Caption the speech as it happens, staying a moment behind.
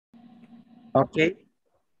Okay,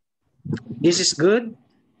 this is good.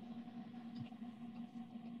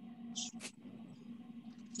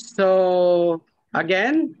 So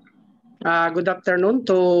again, good afternoon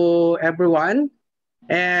to everyone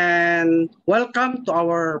and welcome to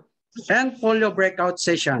our End Polio breakout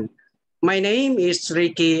session. My name is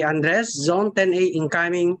Ricky Andres, Zone 10A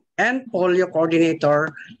incoming and Polio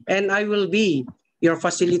coordinator, and I will be your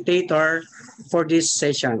facilitator for this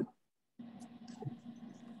session.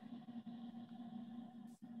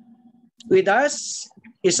 With us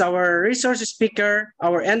is our resource speaker,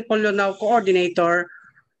 our End Polio Now coordinator,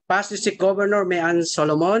 past District Governor Mayan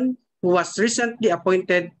Solomon, who was recently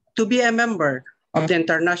appointed to be a member of the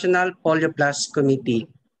International Polio Plus Committee.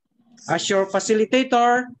 As your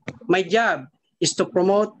facilitator, my job is to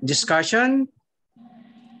promote discussion,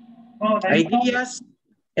 ideas,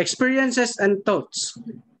 experiences, and thoughts.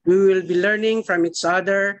 We will be learning from each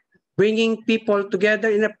other. Bringing people together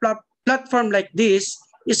in a platform like this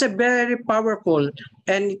is a very powerful,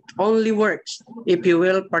 and it only works if you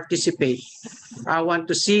will participate. I want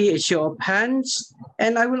to see a show of hands,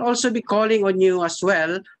 and I will also be calling on you as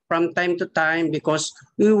well from time to time because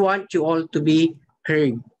we want you all to be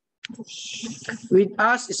heard. With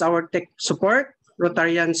us is our tech support,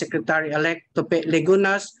 Rotarian Secretary-elect Tope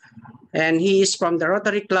Legunas, and he is from the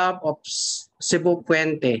Rotary Club of Cebu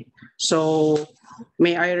Puente. So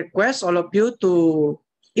may I request all of you to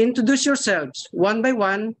introduce yourselves one by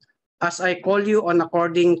one as I call you on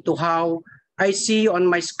according to how I see on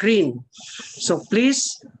my screen. So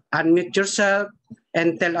please unmute yourself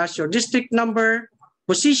and tell us your district number,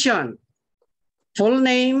 position, full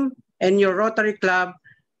name, and your Rotary Club.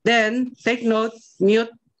 Then take note,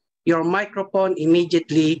 mute your microphone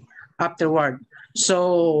immediately afterward.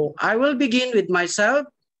 So I will begin with myself.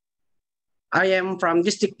 I am from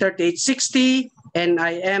District 3860 and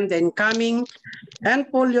I am the incoming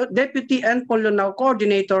Deputy and Polio Now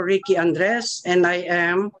Coordinator Ricky Andres, and I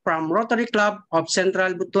am from Rotary Club of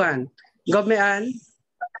Central Butuan. Gobmean.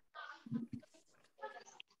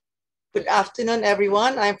 Good afternoon,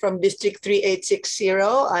 everyone. I'm from District 3860.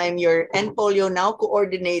 I'm your End Polio Now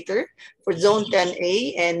Coordinator for Zone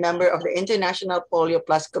 10A and member of the International Polio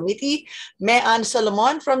Plus Committee, Mayan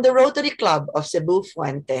Solomon from the Rotary Club of Cebu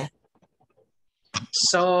Fuente.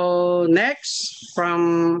 So next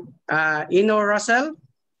from Ino Russell.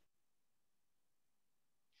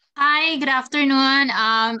 Hi, good afternoon.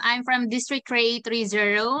 I'm from District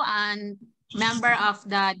 3830 and member of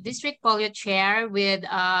the District Polio Chair with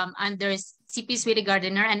under CP Sweetie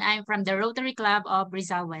Gardener, and I'm from the Rotary Club of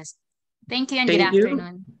Rizal West. Thank you and good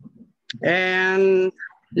afternoon. And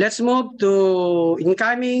let's move to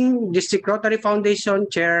incoming District Rotary Foundation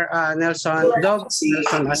Chair Nelson Dog.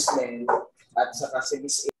 Nelson at saka si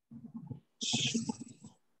Miss.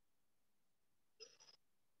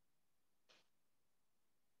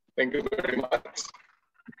 Thank you very much.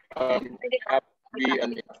 Happy to be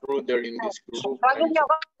an intruder in this group and to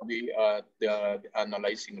be the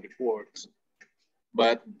analyzing reports.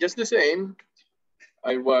 But just the same,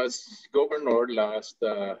 I was governor last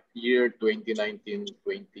year,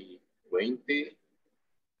 2019-2020,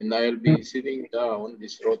 and I'll be sitting down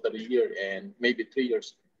this Rotary year and maybe 3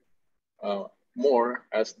 years more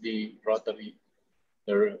as the Rotary,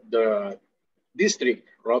 the District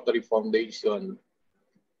Rotary Foundation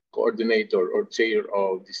coordinator or chair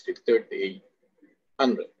of District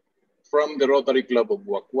 3800 from the Rotary Club of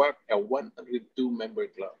Wakwak, a 102-member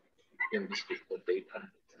club in District 3800.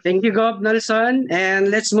 Thank you, Gob Nelson.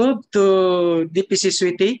 And let's move to DPC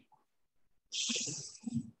Sweetie.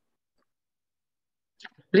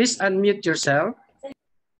 Please unmute yourself.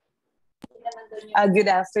 Good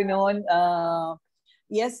afternoon.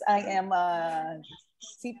 Yes, I am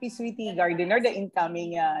CP Sweetie Gardener, the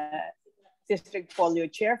incoming District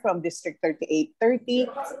Polio Chair from District 3830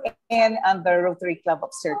 and the Rotary Club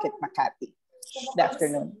of Circuit Makati. Good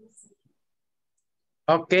afternoon.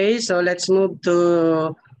 Okay, so let's move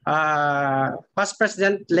to Past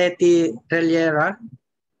President Leti Reliera.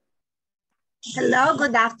 Hello,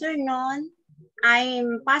 good afternoon.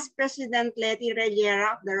 I'm Past President Leti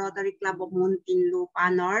Reliera of the Rotary Club of Muntinlupa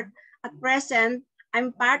North. At present,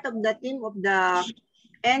 I'm part of the team of the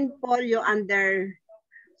End Polio under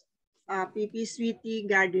PP Sweetie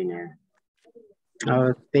Gardener.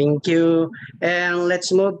 Oh, thank you. And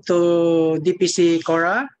let's move to DPC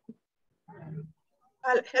Cora.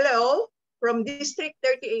 Hello, from District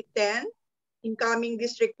 3810, incoming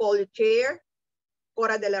District Polio Chair,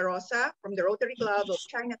 Cora de la Rosa from the Rotary Club of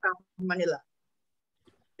Chinatown, Manila.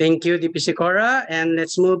 Thank you, DPC Cora. And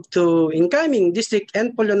let's move to incoming District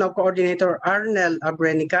and Polio Now Coordinator Arnel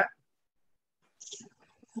Abrenica.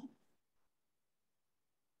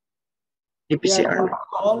 DPC Yeah, Arnel.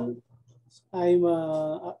 all. I'm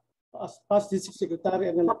past District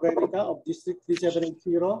Secretary Arnel Abrerica of District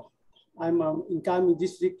 3780. I'm incoming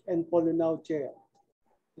District and Polio Now Chair.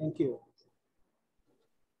 Thank you.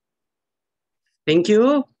 Thank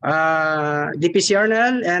you, DPC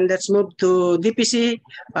Arnel. And let's move to DPC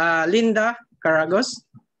Linda Caragos.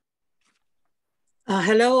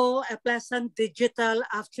 Hello, a pleasant digital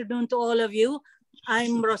afternoon to all of you.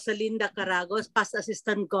 I'm Rosalinda Caragos, past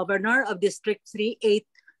Assistant Governor of District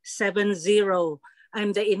 3870.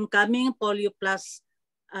 I'm the incoming Polio Plus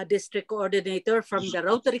District Coordinator from the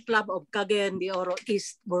Rotary Club of Cagayan de Oro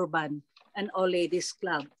East Burban, an all-ladies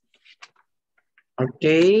club.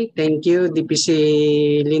 Okay, thank you,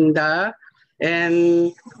 DPC Linda.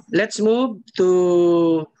 And let's move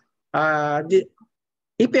to the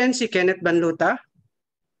EPNC Kenneth Banluta.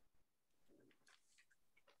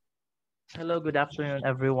 Hello, good afternoon,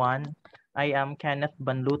 everyone. I am Kenneth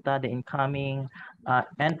Banluta, the incoming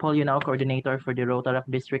and Polio Now Coordinator for the Rotary of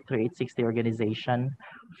District 3860 organization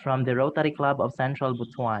from the Rotary Club of Central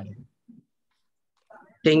Butuan.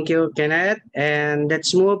 Thank you, Kenneth. And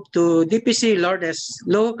let's move to DPC Lourdes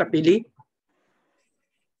Lo Capili.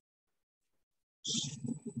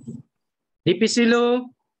 DPC Lo.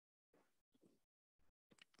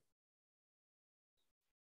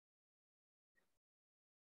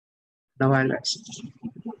 Nawala.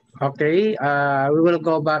 Okay, we will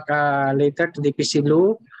go back later to DPC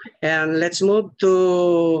Lu. And let's move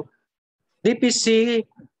to DPC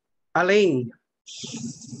Alain.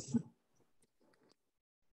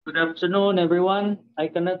 Good afternoon, everyone. I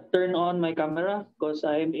cannot turn on my camera because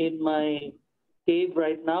I'm in my cave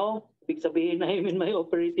right now. Ibig sabihin, I'm in my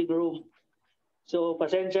operating room. So,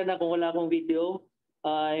 pasensya na kung wala akong video.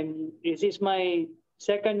 This is my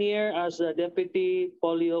second year as a Deputy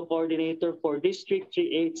Polio Coordinator for District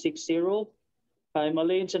 3860. I'm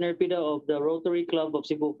Alain Sanerpida of the Rotary Club of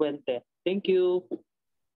Cebu Puente. Thank you.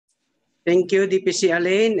 Thank you, DPC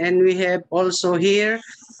Alain. And we have also here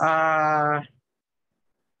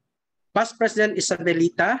Past President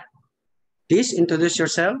Isabelita. Please introduce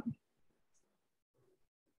yourself.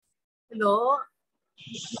 Hello,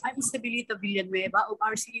 I'm Isabelita Villanueva of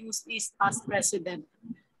RCU's East Past President,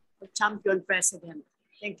 or Champion President.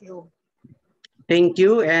 Thank you. Thank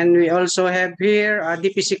you. And we also have here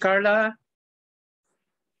DPC Carla.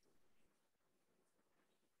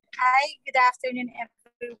 Hi, good afternoon,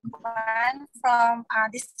 everyone. From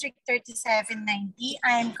District 3790,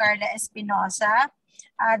 I'm Carla Espinosa,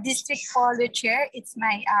 District Polio Chair. It's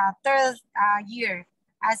my third year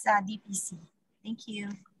as a DPC. Thank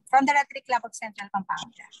you. From the Rotary Club of Central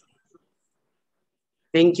Pampanga.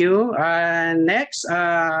 Thank you. Next,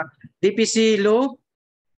 DPC Lu.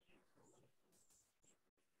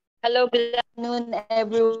 Hello, good afternoon,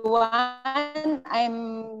 everyone.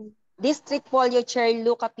 I'm District Polio Chair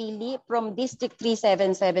Lu Capili from District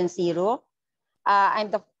 3770.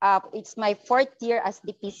 It's my fourth year as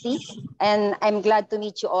DPC, and I'm glad to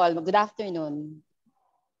meet you all. Good afternoon.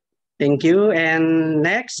 Thank you. And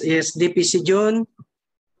next is DPC June.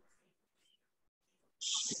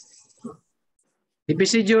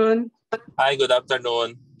 DPC June. Hi, good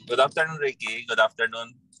afternoon. Good afternoon, Ricky. Good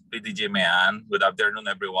afternoon, PDG Mayan. Good afternoon,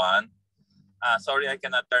 everyone. Sorry, I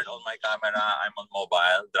cannot turn on my camera. I'm on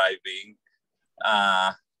mobile, driving.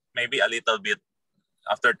 Maybe a little bit.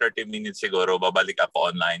 After 30 minutes siguro, babalik ako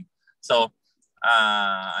online. So,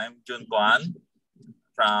 I'm Jun Kwan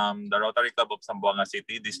from the Rotary Club of Zamboanga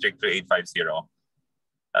City, District 3850.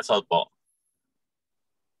 That's all po.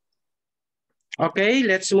 Okay,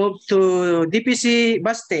 let's move to DPC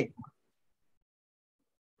Baste.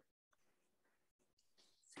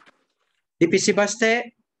 DPC Baste,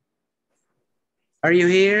 are you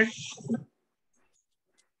here?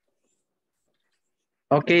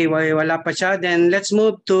 Okay, wala pa siya. Then let's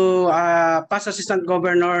move to Past Assistant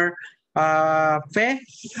Governor Fe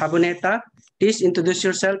Haboneta. Please introduce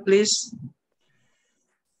yourself, please.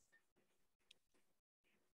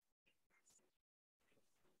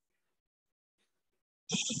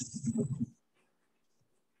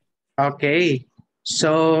 Okay,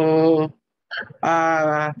 so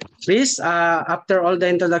please, after all the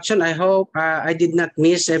introduction, I hope I did not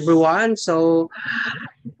miss everyone. So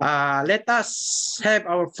let us have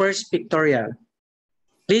our first pictorial.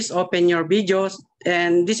 Please open your videos,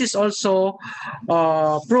 and this is also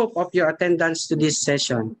proof of your attendance to this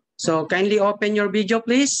session. So kindly open your video,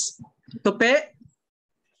 please. Tupe.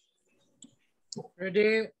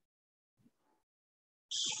 Ready?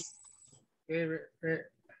 Okay,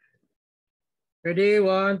 ready?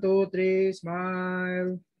 1, 2, 3,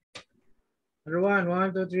 smile. Everyone,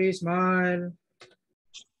 1, 2, 3, smile.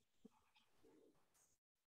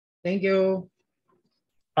 Thank you.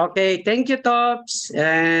 Okay, thank you, Tops.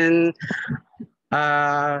 And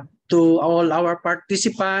to all our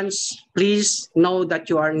participants, please know that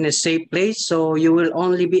you are in a safe place, so you will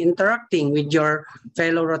only be interacting with your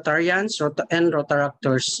fellow Rotarians and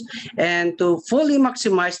Rotaractors. And to fully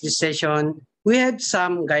maximize this session, we have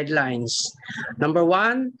some guidelines. Number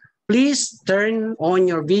one, please turn on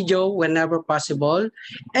your video whenever possible,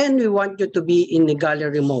 and we want you to be in the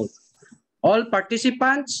gallery mode. All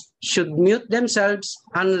participants should mute themselves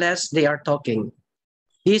unless they are talking.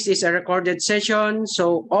 This is a recorded session,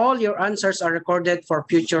 so all your answers are recorded for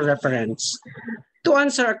future reference. To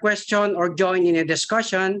answer a question or join in a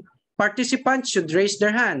discussion, participants should raise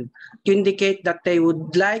their hand to indicate that they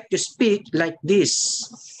would like to speak like this.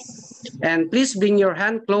 And please bring your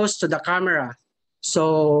hand close to the camera.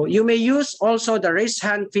 So you may use also the raise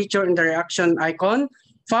hand feature in the reaction icon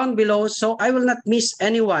found below, so I will not miss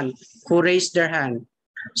anyone who raised their hand.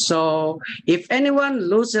 So if anyone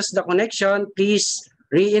loses the connection, please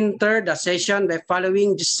re-enter the session by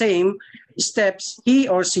following the same steps he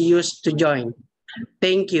or she used to join.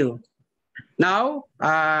 Thank you. Now,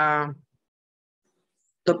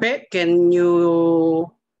 Tope, can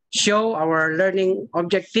you show our learning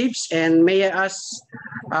objectives, and may I ask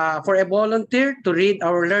for a volunteer to read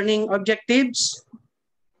our learning objectives?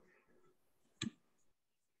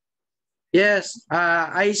 Yes,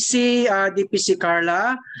 I see DPC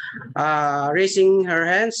Carla raising her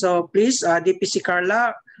hand. So please, DPC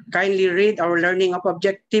Carla, kindly read our learning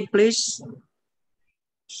objective, please.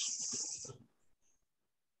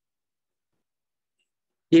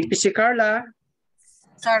 DPC Carla.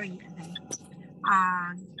 Sorry.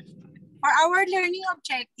 For our learning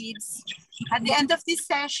objectives, at the end of this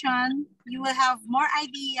session, you will have more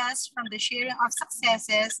ideas from the sharing of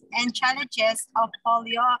successes and challenges of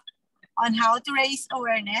polio on how to raise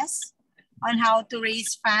awareness, on how to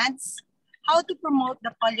raise funds, how to promote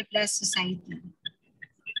the Polio Plus Society.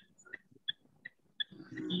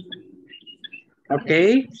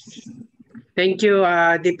 Okay. Thank you,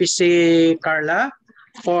 DPC Carla,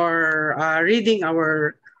 for reading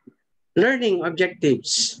our learning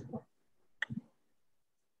objectives.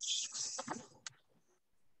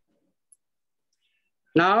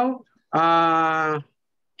 Now,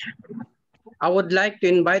 I would like to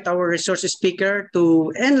invite our resource speaker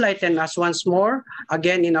to enlighten us once more.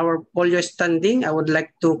 Again, in our polio standing, I would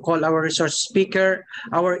like to call our resource speaker,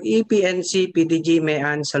 our EPNC PDG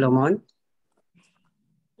Mayan Solomon.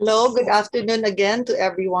 Hello, good afternoon again to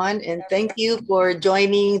everyone, and thank you for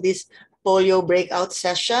joining this polio breakout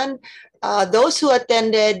session. Those who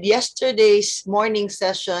attended yesterday's morning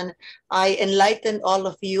session, I enlightened all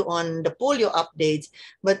of you on the polio updates,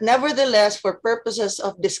 but nevertheless, for purposes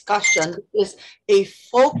of discussion, this is a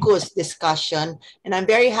focused discussion, and I'm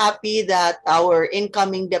very happy that our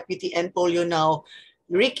incoming Deputy and Polio Now,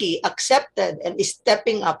 Ricky, accepted and is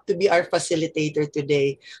stepping up to be our facilitator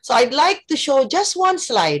today. So I'd like to show just one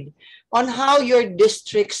slide on how your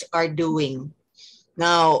districts are doing.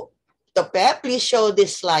 Now, Tope, please show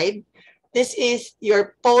this slide. This is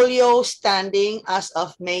your polio standing as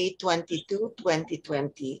of May 22,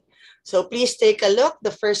 2020. So please take a look.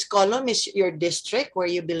 The first column is your district where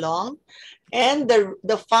you belong, and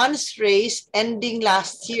the funds raised ending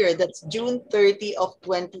last year, that's June 30 of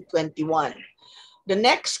 2021. The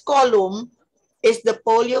next column is the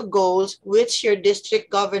polio goals which your district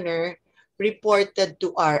governor reported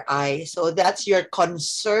to RI. So that's your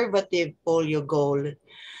conservative polio goal.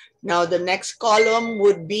 Now the next column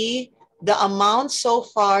would be the amount so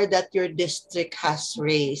far that your district has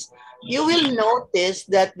raised. You will notice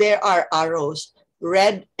that there are arrows,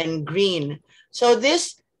 red and green. So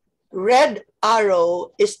this red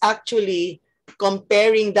arrow is actually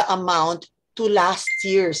comparing the amount to last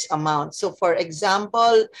year's amount. So for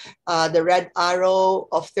example, the red arrow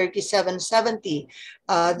of 3770,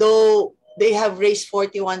 though they have raised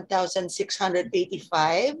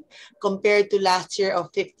 41,685 compared to last year of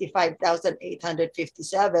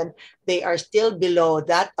 55,857. They are still below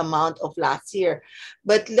that amount of last year.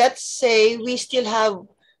 But let's say we still have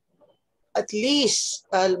at least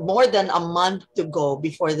more than a month to go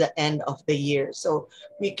before the end of the year. So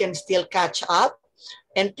we can still catch up.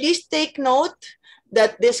 And please take note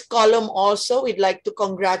that this column also, we'd like to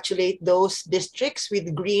congratulate those districts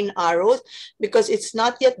with green arrows because it's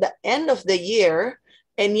not yet the end of the year,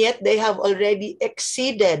 and yet they have already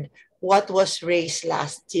exceeded what was raised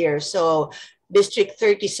last year. So District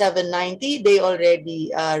 3790, they already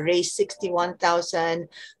raised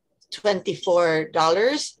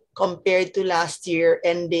 $61,024 compared to last year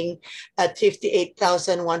ending at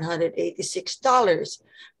 $58,186.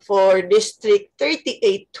 For District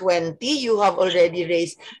 3820, you have already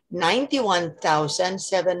raised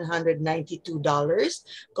 $91,792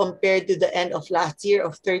 compared to the end of last year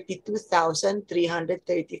of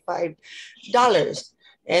 $32,335.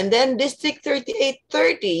 And then District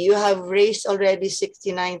 3830, you have raised already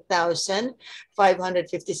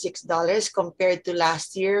 $69,556 compared to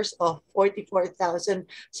last year's of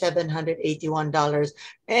 $44,781.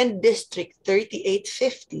 And District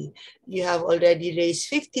 3850, you have already raised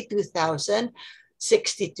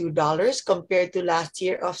 $52,062 compared to last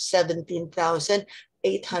year of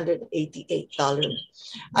 $17,888.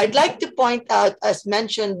 I'd like to point out, as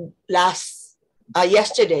mentioned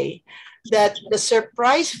yesterday, that the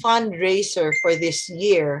surprise fundraiser for this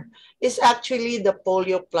year is actually the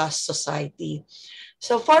Polio Plus Society.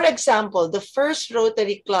 So for example, the first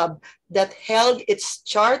Rotary Club that held its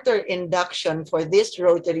charter induction for this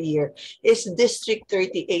Rotary year is District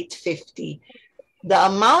 3850. The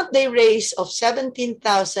amount they raised of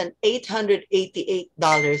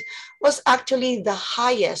 $17,888 was actually the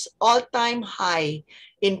highest all-time high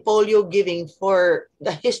in polio giving for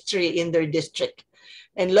the history in their district.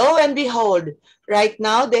 And lo and behold, right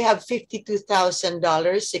now they have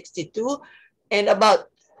 $52,000, 62, and about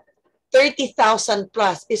 30,000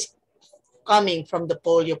 plus is coming from the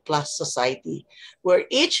Polio Plus Society, where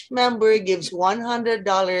each member gives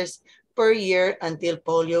 $100 per year until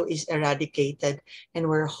polio is eradicated. And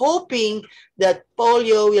we're hoping that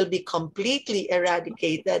polio will be completely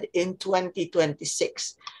eradicated in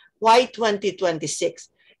 2026. Why 2026?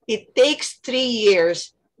 It takes 3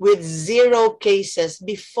 years with 0 cases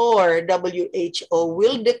before WHO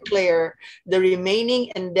will declare the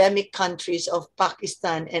remaining endemic countries of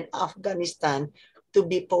Pakistan and Afghanistan to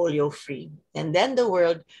be polio-free. And then the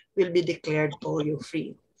world will be declared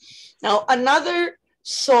polio-free. Now, another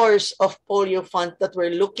source of polio funds that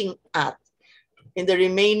we're looking at in the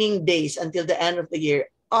remaining days until the end of the year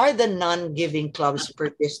are the non-giving clubs per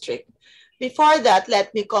district. Before that,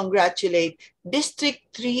 let me congratulate District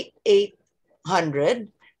 3800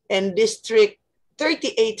 and District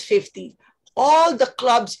 3850. All the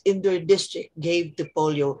clubs in their district gave to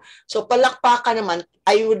polio. So palakpakan naman,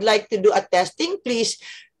 I would like to do a testing. Please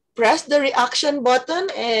press the reaction button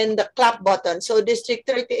and the clap button. So District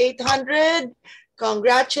 3800,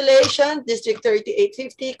 congratulations. District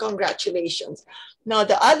 3850, congratulations. Now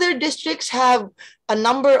the other districts have a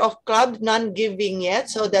number of clubs non-giving yet.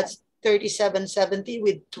 So that's 3770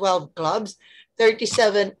 with 12 clubs,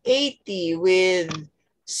 3780 with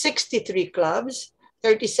 63 clubs,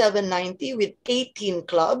 3790 with 18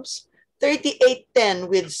 clubs, 3810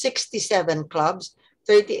 with 67 clubs,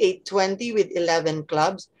 3820 with 11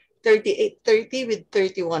 clubs, 3830 with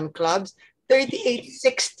 31 clubs,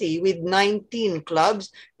 3860 with 19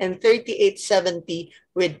 clubs, and 3870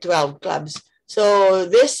 with 12 clubs. So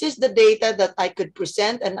this is the data that I could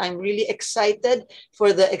present, and I'm really excited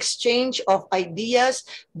for the exchange of ideas,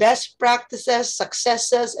 best practices,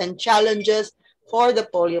 successes, and challenges for the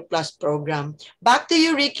Polio Plus program. Back to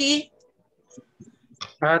you, Ricky.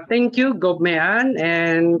 Thank you, Gobmean,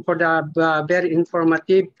 and for the very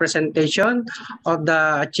informative presentation of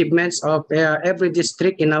the achievements of every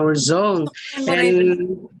district in our zone.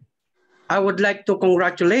 And I would like to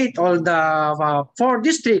congratulate all the 4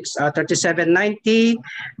 districts, 3790,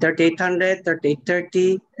 3800,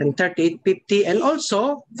 3830, and 3850, and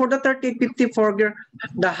also for the 3850 for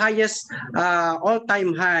the highest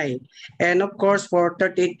all-time high. And of course, for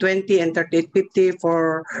 3820 and 3850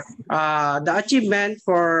 for the achievement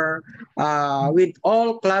for with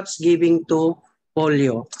all clubs giving to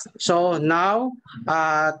polio. So now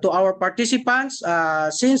to our participants,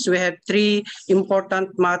 since we have 3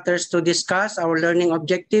 important matters to discuss, our learning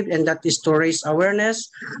objective, and that is to raise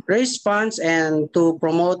awareness, raise funds, and to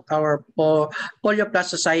promote our Polio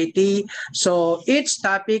Plus Society. So each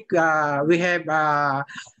topic, we have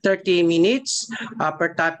 30 minutes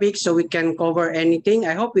per topic, so we can cover anything.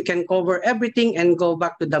 I hope we can cover everything and go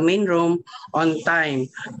back to the main room on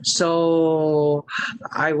time. So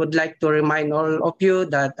I would like to remind all of you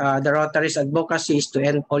that the Rotary's advocacy is to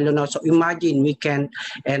end polio now. So imagine we can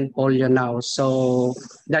end polio now. So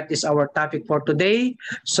that is our topic for today.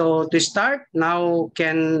 So to start, now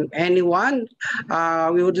can anyone,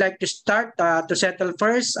 we would like to start to settle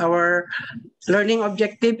first our learning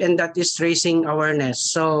objective, and that is raising awareness.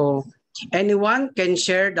 So anyone can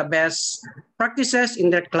share the best practices in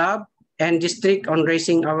their club and district on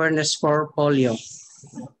raising awareness for polio.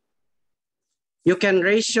 You can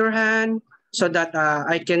raise your hand so that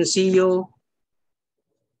I can see you.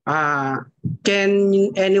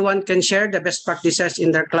 Anyone can share the best practices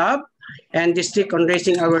in their club and district on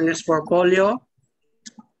raising awareness for polio?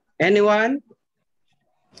 Anyone?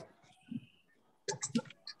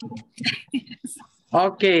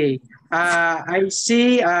 Okay. I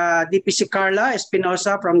see DPC Carla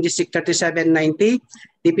Espinosa from District 3790.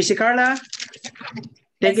 DPC Carla,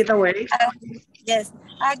 take it away. Yes.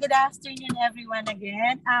 Good afternoon, everyone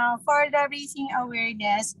again. For the raising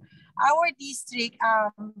awareness, our district,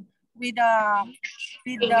 with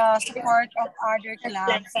the support of other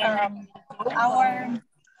clubs, our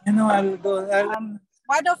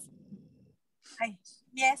one of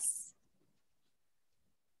yes,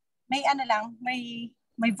 may ano lang, may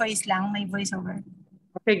voice lang, may voice over.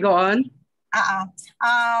 Okay, go on.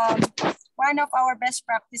 One of our best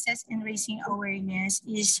practices in raising awareness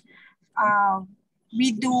is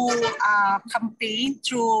we do a campaign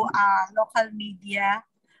through local media.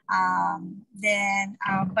 Then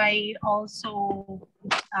by also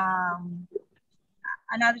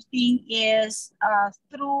another thing is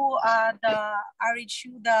through the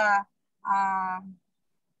RHU, the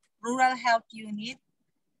Rural Health Unit,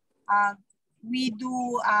 we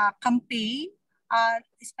do a campaign,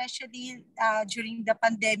 especially during the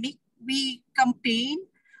pandemic. We campaign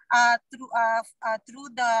through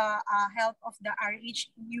the help of the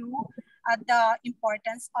RHU, the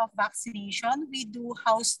importance of vaccination. We do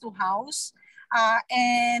house to house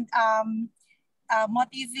and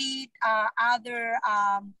motivate other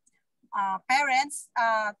parents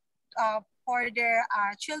for their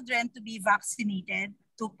children to be vaccinated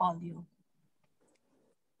to polio.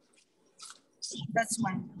 That's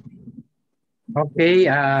one. Okay.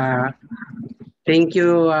 Thank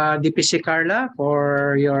you, DPC Carla,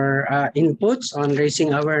 for your inputs on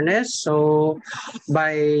raising awareness. So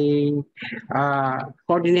by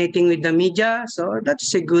coordinating with the media, so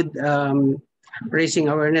that's a good raising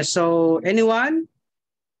awareness. So anyone?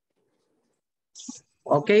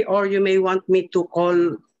 Okay, or you may want me to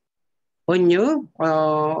call on you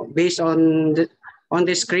based on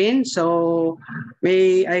the screen. So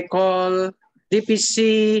may I call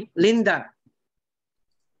DPC Linda?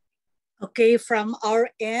 Okay, from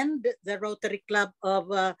our end, the Rotary Club of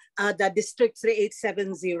the District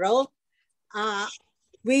 3870,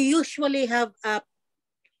 we usually have a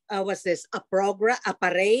program, a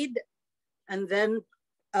parade, and then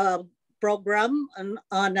a program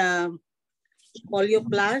on Polio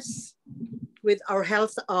Plus with our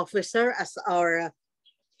health officer as our,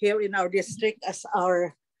 here in our district, as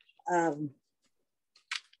our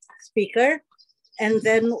speaker. And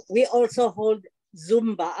then we also hold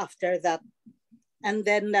Zumba after that. And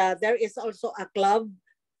then there is also a club,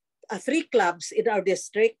 3 clubs in our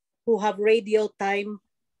district who have radio time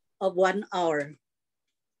of 1 hour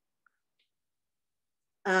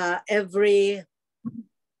every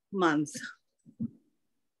month.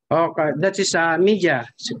 Okay, that is media.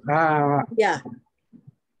 Yeah.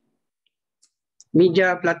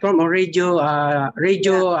 Media platform or radio,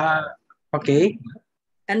 okay.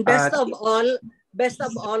 And best of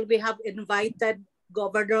all, we have invited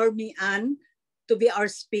Governor Mian to be our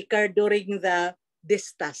speaker during the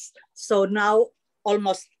Distas. So now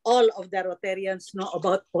almost all of the Rotarians know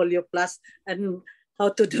about Polio Plus and how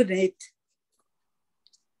to donate.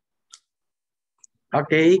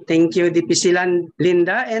 Okay, thank you, DPC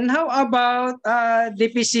Linda. And how about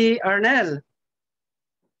DPC Arnel?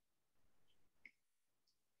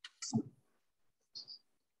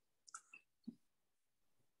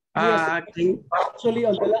 Yes, actually,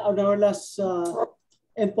 on our last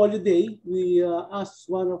Polio Day, we asked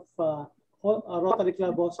one of Rotary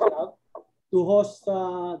Club host club to host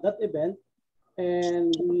that event,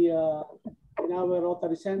 and we in our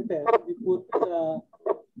Rotary Center we put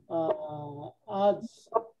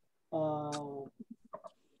ads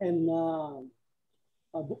and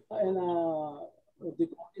what do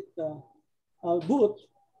you call it, booth,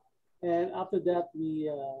 and after that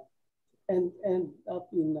we end up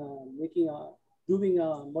in doing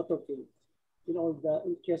a motorcade in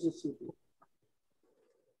Quezon City.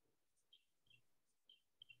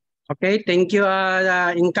 Okay, thank you,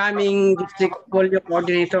 incoming District Polio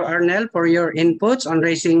Coordinator Arnel, for your inputs on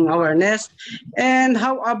raising awareness. And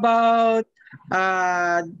how about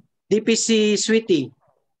DPC Sweetie?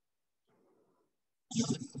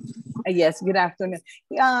 Yes, good afternoon.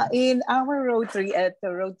 In our Rotary at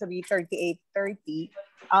the Rotary 3830,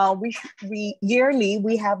 we yearly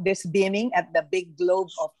we have this beaming at the big globe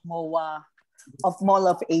of MOA, of Mall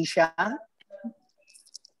of Asia.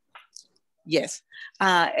 Yes.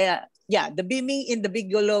 The beaming in the big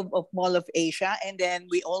globe of Mall of Asia. And then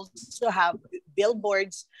we also have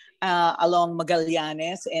billboards along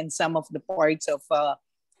Magallanes and some of the parts of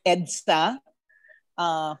EDSA,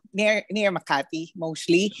 near Makati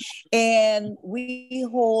mostly. And we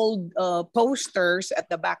hold posters at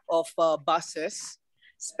the back of buses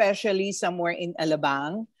especially somewhere in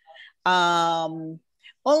Alabang.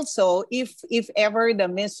 Also, if ever the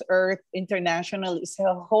Miss Earth International is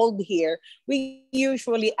held here, we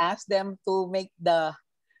usually ask them to make the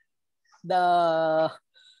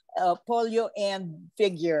polio and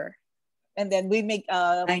figure, and then we make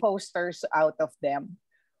posters out of them.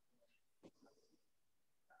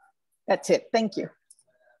 That's it. Thank you.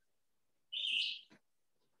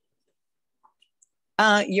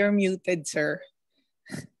 You're muted, sir.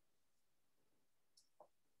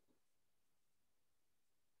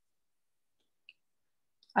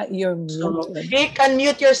 You're muted. Rick,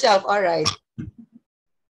 unmute yourself. All right.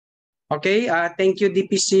 Okay, thank you,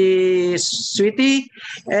 DPC Sweetie.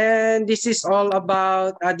 And this is all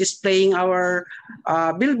about displaying our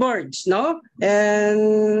billboards, no?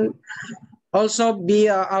 And also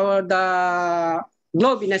the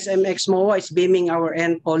globe in SMX MOA is beaming our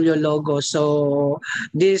End Polio logo. So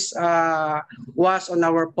this was on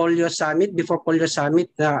our Polio Summit, before Polio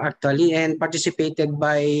Summit actually, and participated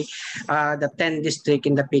by the 10 district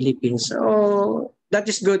in the Philippines. So that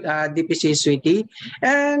is good, DPC Sweetie.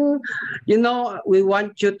 And, you know, we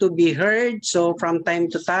want you to be heard. So from time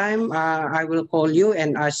to time, I will call you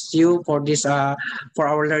and ask you for this, for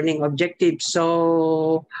our learning objectives.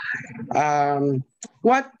 So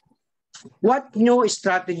what new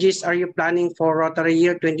strategies are you planning for Rotary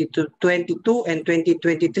year 2022 and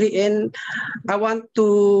 2023? And I want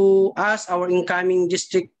to ask our incoming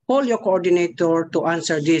district polio coordinator to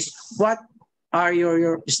answer this. What are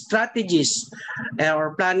your strategies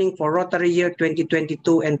or planning for Rotary year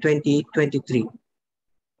 2022 and 2023?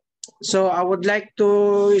 So I would like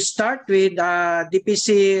to start with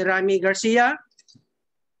DPC Rami Garcia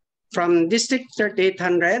from District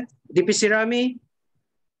 3800. DPC Rami.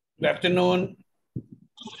 Good afternoon.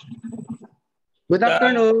 Good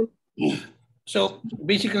afternoon. So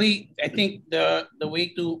basically, I think the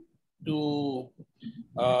way to do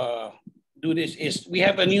this is we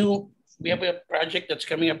have a project that's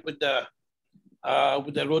coming up with the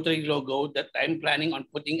Rotary logo that I'm planning on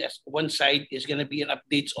putting as one side is going to be an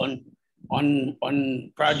updates on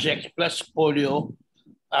project plus polio,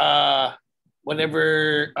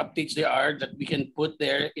 whatever updates there are that we can put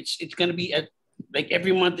there. It's going to be like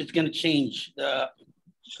every month it's going to change the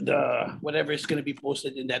whatever is going to be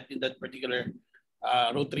posted in that particular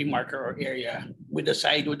Rotary marker or area with the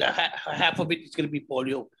side with the half of it is going to be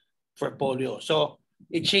polio for polio. So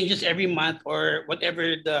it changes every month or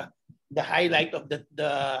whatever the highlight of the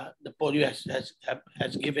polio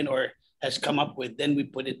has given or has come up with, then we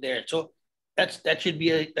put it there. So that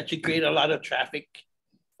should create a lot of traffic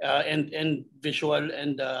and visual,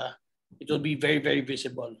 and it will be very, very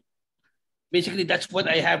visible. Basically, that's what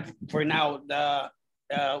I have for now.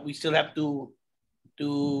 We still have to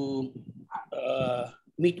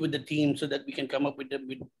meet with the team so that we can come up with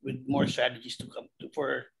more strategies to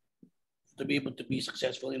be able to be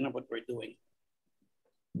successful in what we're doing.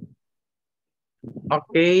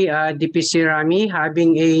 Okay, DPC Rami,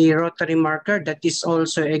 having a Rotary marker, that is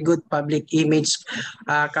also a good public image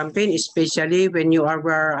campaign, especially when you are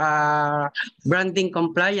branding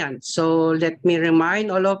compliant. So let me remind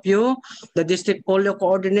all of you, the District Polio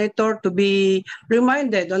Coordinator, to be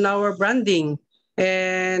reminded on our branding.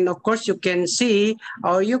 And of course, you can see,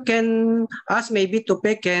 or you can ask maybe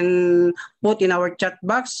Tupe can put in our chat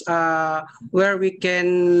box where we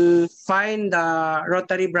can find the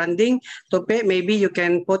Rotary branding. Tupe, maybe you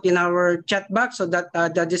can put in our chat box so that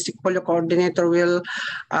the District Polio Coordinator will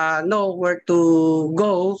know where to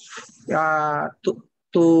go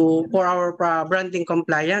for our branding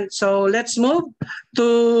compliance. So let's move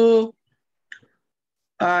to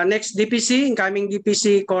next DPC, incoming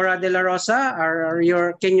DPC Cora De La Rosa.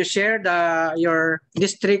 Can you share your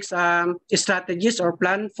district's strategies or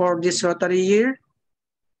plan for this Rotary year?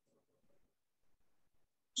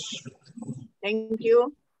 Thank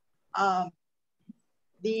you.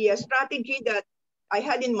 The strategy that I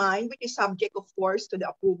had in mind, which is subject, of course, to the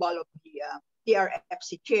approval of the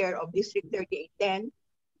TRFC chair of District 3810,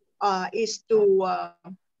 is to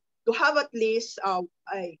have at least a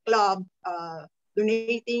club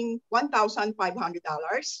donating $1,500,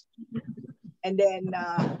 and then,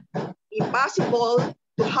 if possible,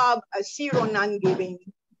 to have a zero non-giving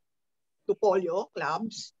to polio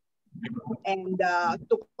clubs, and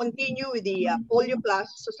to continue with the Polio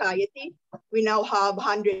Plus Society. We now have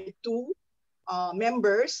 102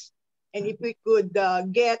 members, and if we could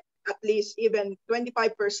get at least even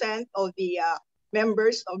 25% of the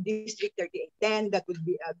members of District 3810, that would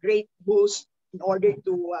be a great boost in order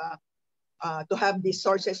to have these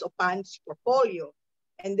sources of funds for polio.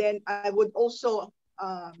 And then I would also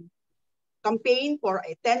campaign for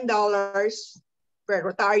a $10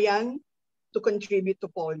 Rotarian to contribute to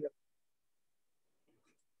polio.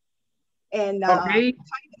 And Okay.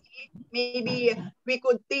 finally, maybe we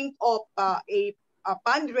could think of a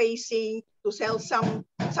fundraising to sell some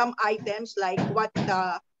items like what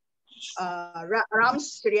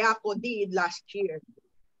Rams Riaco did last year.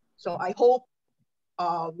 So I hope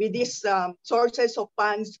with these sources of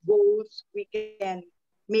funds goals, we can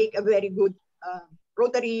make a very good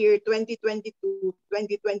Rotary year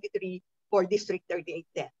 2022-2023 for District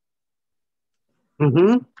 3810.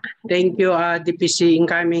 Thank you, DPC,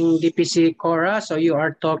 incoming DPC Cora. So you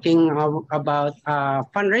are talking about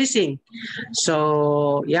fundraising.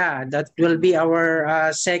 So yeah, that will be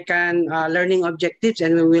our second learning objectives,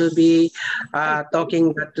 and we will be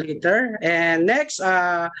talking that later. And next,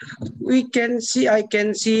 I can see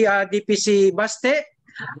DPC Baste.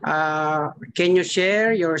 Can you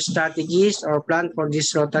share your strategies or plan for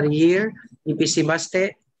this Rotary year, DPC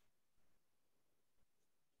Baste?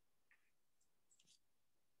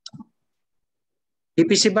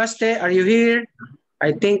 DPC Baste, are you here?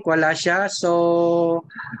 I think wala siya. So,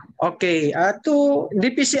 okay. To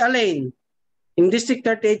DPC Alain, in District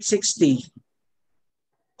 3860.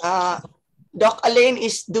 Doc Alain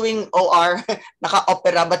is doing OR,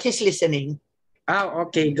 naka-opera, but he's listening.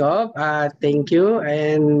 Okay, Gob. Thank you.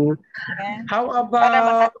 And how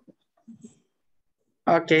about...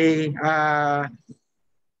 Okay.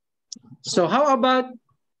 So how about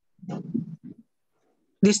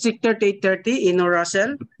District 3830, Ino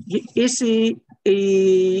Russell? Is he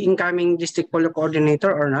a incoming district polio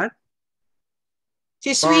coordinator or not?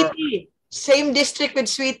 Si Sweetie. Same district with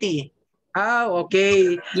Sweetie.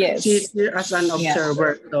 Okay. Yes. She's here as an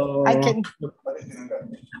observer. So I can.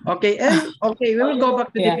 Okay, and okay, we will go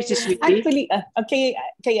back to DPC Sweetie. Actually, okay,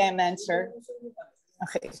 can I answer?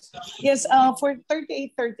 Okay. Yes, for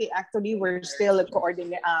 3830, actually, we're still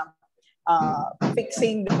coordinating,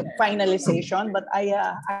 fixing the finalization, but I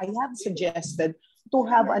have suggested to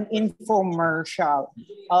have an infomercial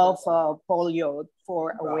of polio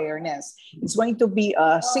for awareness. It's going to be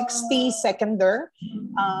a 60-seconder,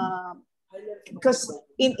 because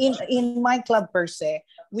in my club per se,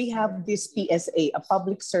 we have this PSA, a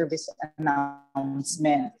public service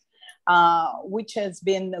announcement, which has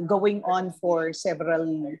been going on for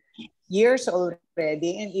several years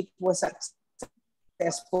already, and it was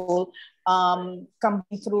successful, coming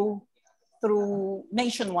through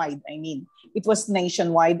nationwide. I mean, it was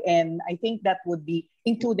nationwide, and I think that would be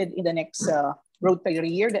included in the next Rotary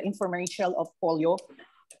year, the infomercial of polio,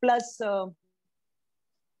 plus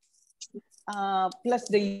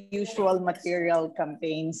the usual material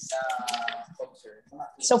campaigns.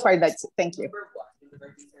 So far, that's it. Thank you.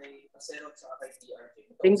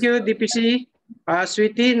 Thank you, DPC.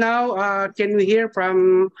 Sweetie, now can we hear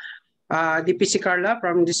from DPC Carla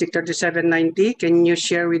from District 3790? Can you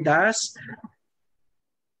share with us?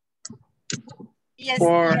 Yes,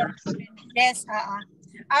 yes.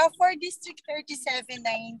 For District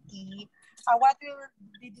 3790, what we will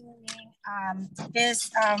be doing is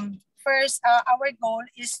first, our goal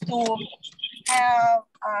is to have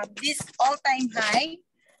this all-time high.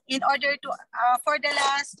 In order to for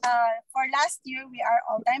last year we are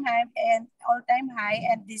all-time high,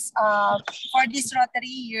 and this for this Rotary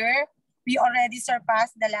year we already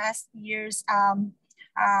surpassed the last year's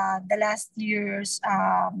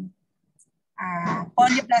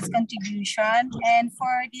Polio Plus contribution. And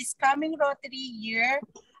for this coming Rotary year,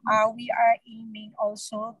 we are aiming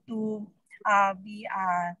also to be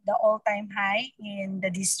the all-time high in the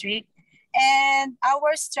district. And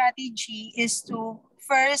our strategy is to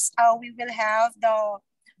first, we will have the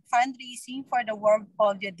fundraising for the World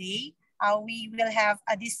Polio Day. We will have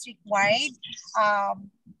a district-wide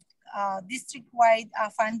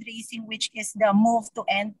fundraising, which is the Move to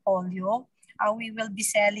End Polio. We will be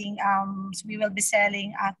selling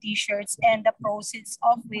T-shirts, and the proceeds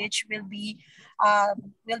of which will be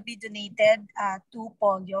donated to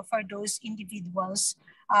polio for those individuals,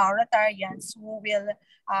 Rotarians who will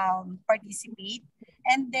participate.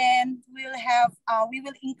 And then we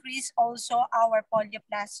will increase also our Polio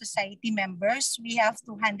Plus Society members. We have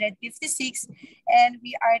 256, and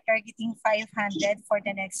we are targeting 500 for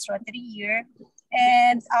the next Rotary year.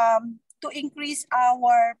 And to increase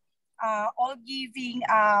our all giving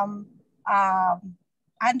 100%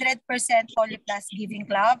 Polio Plus Giving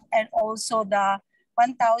Club, and also the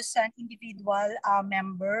 1,000 individual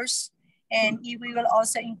members. And we will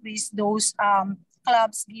also increase those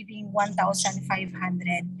clubs giving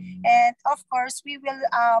 1,500. And of course, we will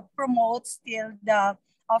promote still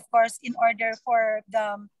in order for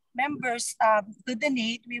the members to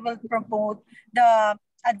donate, we will promote the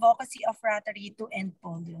advocacy of Rotary to end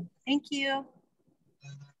polio. Thank you.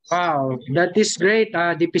 Wow, that is great,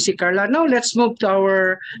 DPC Carla. Now let's move to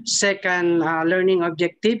our second learning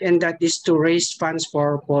objective, and that is to raise funds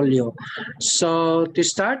for polio. So to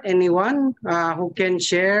start, anyone who can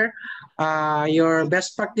share your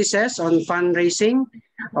best practices on fundraising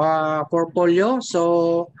for polio.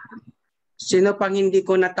 So sino pang hindi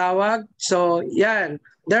ko natawag? So yan,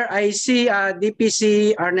 there I see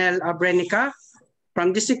DPC Arnel Abrenica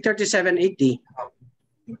from District 3780.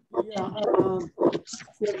 Yeah,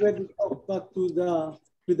 we already talked to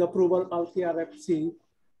the approval of TRFC.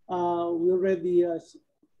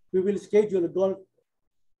 We will schedule a golf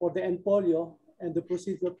for the end polio, and the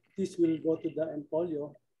proceeds of this will go to the end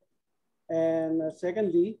polio. And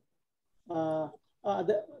secondly, the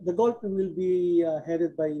golf will be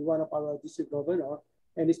headed by one of our district governor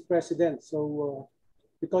and his president. So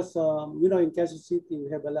because you know, in Quezon City we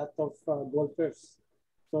have a lot of golfers.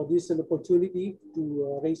 So this is an opportunity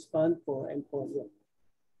to raise funds for end polio.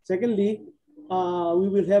 Secondly, we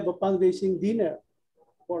will have a fundraising dinner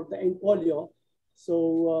for the end polio.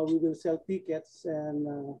 So we will sell tickets and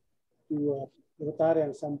to Rotary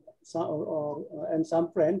and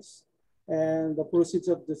some friends. And the proceeds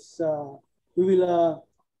of this, we will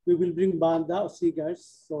bring banda or singers.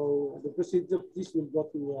 So the proceeds of this will go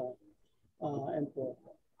to end polio.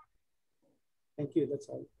 Thank you. That's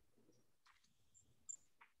all.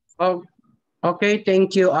 Oh, okay,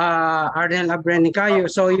 thank you, Arnel Abrenica. You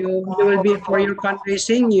will be for your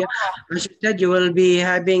fundraising. As you said, you will be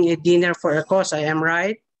having a dinner for a cause. I am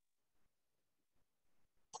right?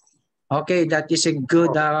 Okay, that is a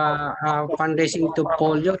good fundraising to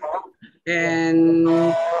polio,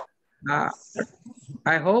 and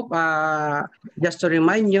I hope just to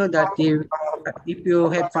remind you that if you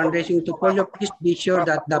have fundraising to polio, please be sure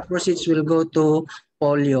that the proceeds will go to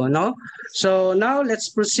polio. No, so now let's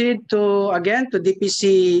proceed to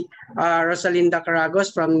DPC Rosalinda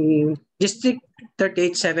Caragos from District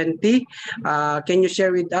 3870. Can you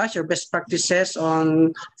share with us your best practices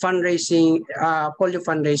on fundraising, polio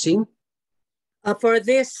fundraising? For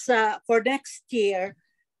next year,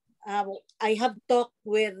 I have talked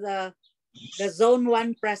with the Zone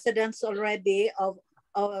 1 presidents already of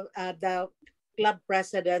the club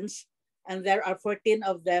presidents, and there are 14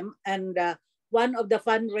 of them. And one of the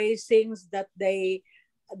fundraisings that they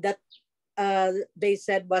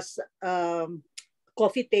said was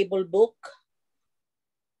coffee table book.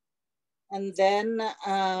 And then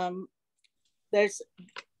there's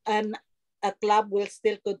a club will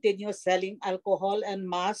still continue selling alcohol and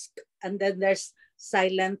mask. And then there's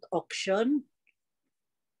silent auction.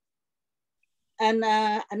 And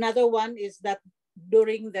another one is that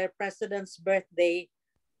during their president's birthday,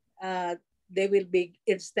 they will be,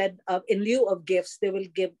 in lieu of gifts, they will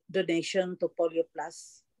give donation to Polio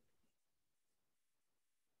Plus.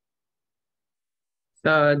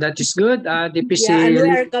 That is good. DPC. Yeah, and we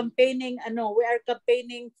are campaigning. We are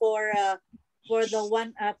campaigning for the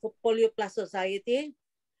one for Polio Plus Society,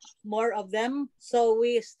 more of them. So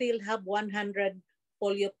we still have 100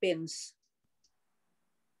 polio pins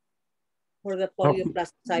for the Polio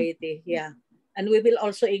Plus Society. Yeah, and we will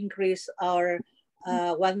also increase our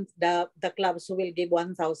the clubs will give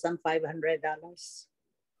 $1,500.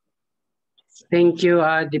 Thank you,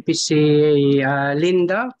 DPC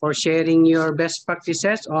Linda, for sharing your best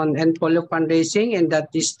practices on end polio fundraising, and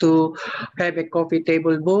that is to have a coffee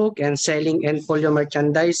table book and selling end polio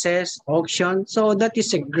merchandises, auction. So that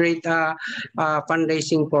is a great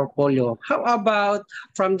fundraising for polio. How about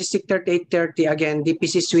from District 3830 again,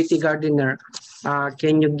 DPC Sweetie Gardiner?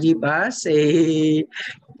 Can you give us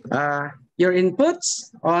your inputs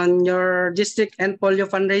on your district end polio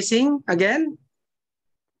fundraising again?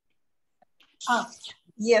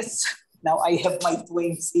 Yes, now I have my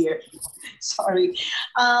twins here. Sorry.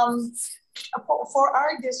 For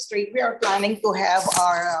our district, we are planning to have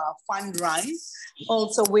our fund run,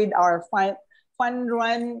 also with our fund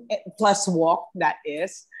run plus walk, that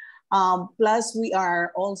is. Plus, we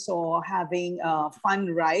are also having a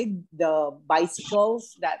fun ride, the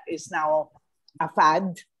bicycles, that is now a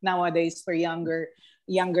fad nowadays for younger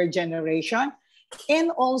generation.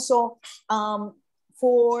 And also,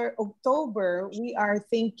 for October, we are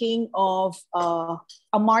thinking of a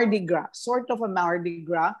Mardi Gras, sort of a Mardi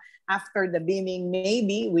Gras. After the beaming,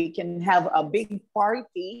 maybe we can have a big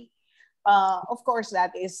party. Of course,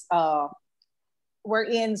 that is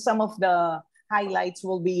wherein some of the highlights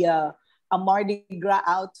will be a Mardi Gras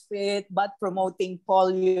outfit, but promoting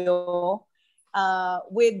polio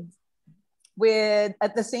with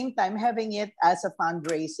at the same time having it as a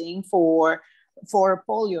fundraising for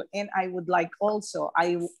polio. And I would like also,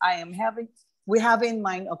 we have in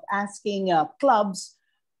mind of asking clubs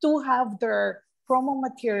to have their promo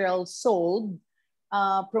material sold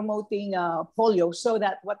promoting polio, so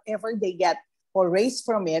that whatever they get or raise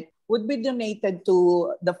from it would be donated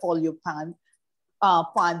to the polio fund,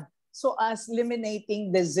 so as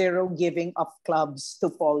eliminating the zero giving of clubs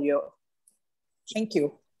to polio. Thank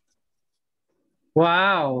you.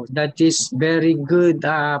 Wow, that is very good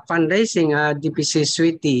fundraising, DPC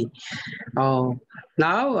Sweetie. Oh,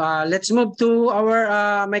 now let's move to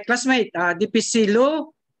our my classmate, DPC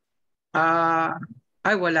Lou.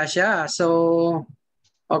 Ay, wala siya. So,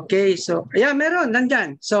 okay. So, yeah, meron,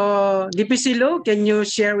 nandyan. So, DPC Lou, can you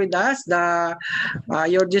share with us the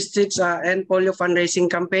your district's end polio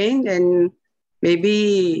fundraising campaign, and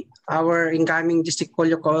maybe our incoming district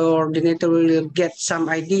polio coordinator will get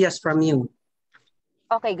some ideas from you.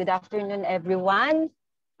 Okay, good afternoon, everyone.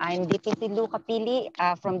 I'm Deputy Luca Pili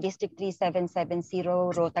from District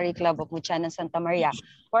 3770 Rotary Club of Muchanan, Santa Maria.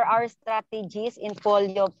 For our strategies in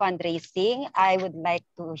polio fundraising, I would like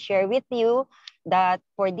to share with you that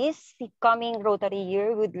for this coming Rotary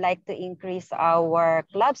year, we would like to increase our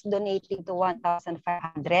clubs donating to 1,500,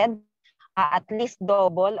 at least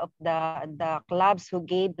double of the clubs who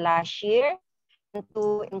gave last year, and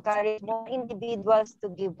to encourage more individuals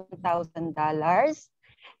to give $1,000.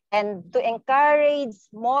 And to encourage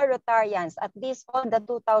more Rotarians, at least all the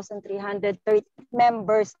 2,330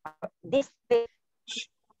 members of this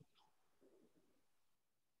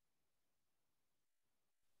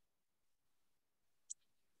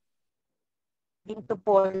into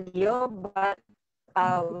polio, but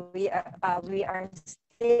we are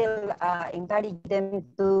still encouraging them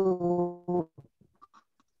to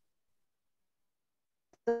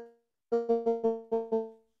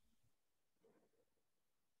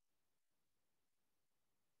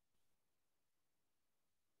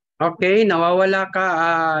Okay, nawawala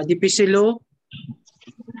ka, DPC Lou.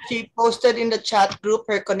 She posted in the chat group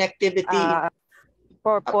her connectivity.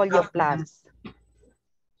 For Polio Plus.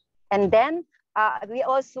 And then we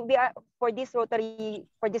are for this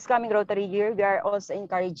coming Rotary year, we are also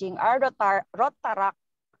encouraging our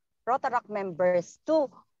Rotaract members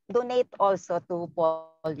to donate also to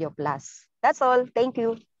Polio Plus. That's all. Thank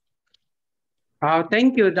you.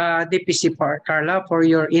 Thank you, the DPC Carla, for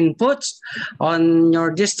your inputs on your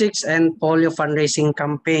districts and polio fundraising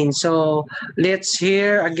campaign. So let's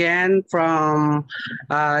hear again from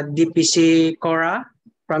DPC Cora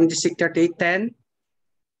from District 3810.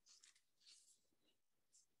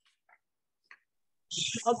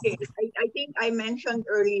 Okay, I think I mentioned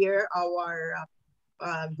earlier our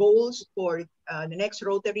goals for the next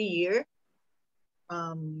Rotary year.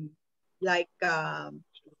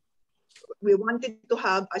 We wanted to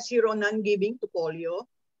have a zero non-giving to polio.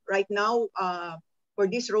 Right now, for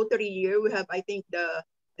this Rotary year, we have, I think, the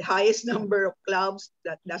highest number of clubs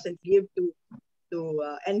that doesn't give to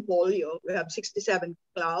end polio. We have 67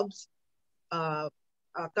 clubs.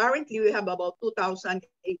 Currently, we have about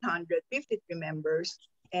 2,853 members.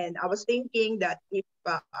 And I was thinking that if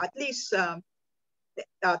at least $10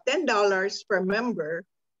 per member,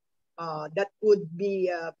 that would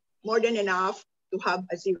be more than enough to have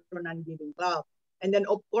a zero non-giving club. And then,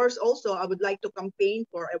 of course, also, I would like to campaign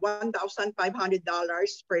for a $1,500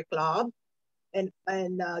 per club. And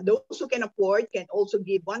those who can afford can also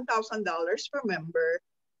give $1,000 per member.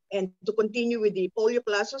 And to continue with the Polio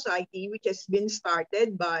Plus Society, which has been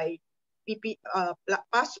started by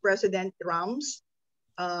past President Rams.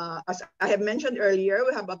 As I have mentioned earlier,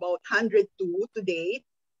 we have about 102 to date.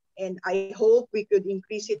 And I hope we could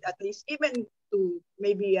increase it at least even to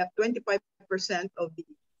maybe 25% of the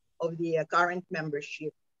current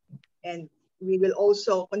membership. And we will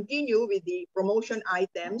also continue with the promotion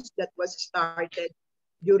items that was started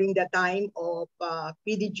during the time of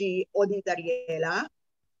PDG Auditariela.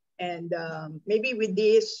 And maybe with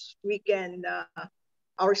this, we can,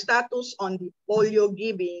 our status on the polio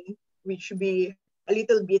giving, which should be a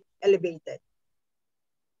little bit elevated.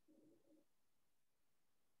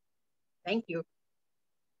 Thank you.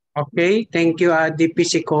 Okay, thank you,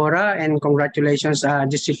 DPC Cora, and congratulations,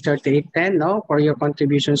 District 3810, for your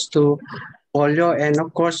contributions to polio, and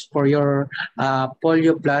of course for your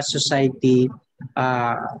Polio Plus Society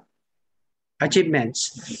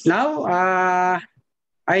achievements. Now,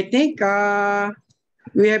 I think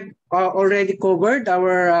we have already covered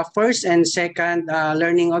our first and second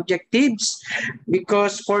learning objectives,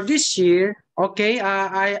 because for this year, okay,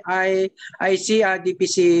 I see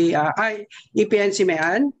DPC EPNC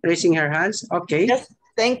Mayan raising her hands. Okay. Yes,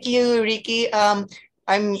 thank you, Ricky. I'm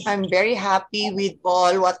very happy with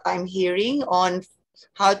all what I'm hearing on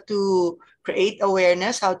how to create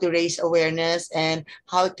awareness, how to raise awareness, and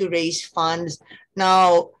how to raise funds.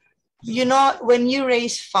 Now, you know, when you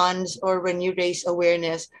raise funds or when you raise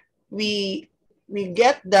awareness, we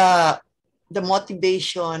get the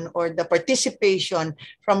motivation or the participation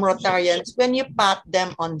from Rotarians when you pat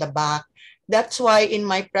them on the back. That's why in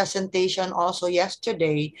my presentation also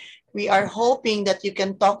yesterday, we are hoping that you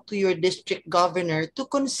can talk to your district governor to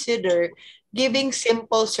consider giving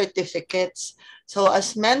simple certificates. So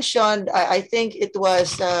as mentioned, I think it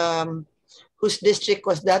was whose district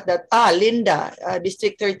was that? Linda,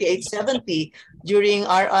 District 3870, during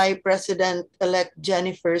RI President-elect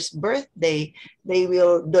Jennifer's birthday, they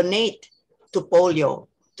will donate to polio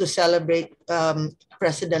to celebrate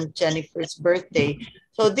President Jennifer's birthday.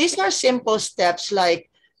 So these are simple steps like,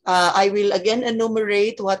 I will again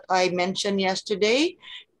enumerate what I mentioned yesterday.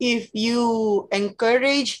 If you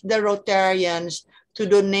encourage the Rotarians to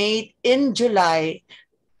donate in July,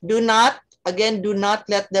 do not, again, do not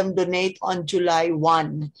let them donate on July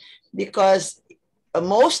 1 because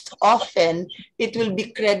most often it will be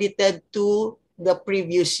credited to the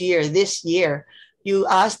previous year, this year. You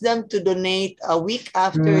ask them to donate a week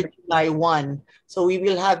after July 1. So we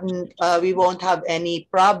won't have any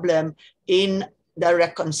problem in the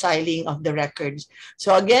reconciling of the records.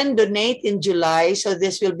 So again, donate in July. So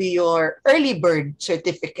this will be your early bird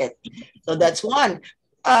certificate. So that's one.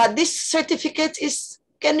 This certificate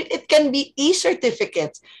can be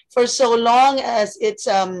e-certificates for so long as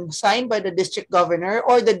it's signed by the district governor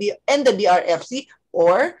or the DRFC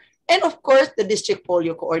and of course the district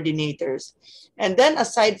polio coordinators. And then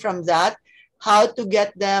aside from that, how to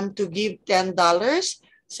get them to give $10,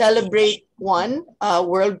 celebrate one,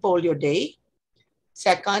 World Polio Day.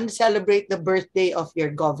 Second, celebrate the birthday of your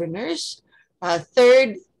governors.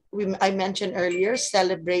 Third, I mentioned earlier,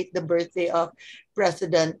 celebrate the birthday of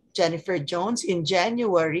President Jennifer Jones in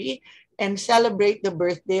January and celebrate the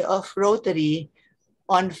birthday of Rotary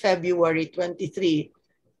on February 23.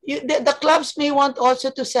 The clubs may want also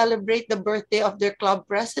to celebrate the birthday of their club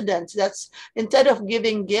presidents. That's instead of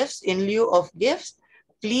giving gifts in lieu of gifts,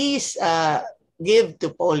 please give to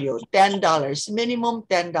polio $10, minimum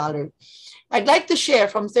 $10. I'd like to share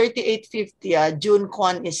from 3850, June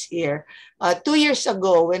Kwan is here. 2 years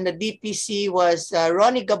ago, when the DPC was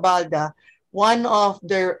Ronnie Gabalda, one of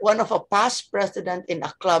a past president in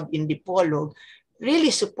a club in Dipolog,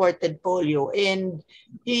 really supported polio, and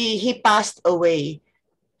he passed away.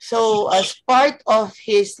 So as part of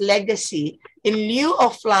his legacy, in lieu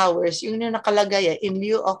of flowers, yung nakalagay, in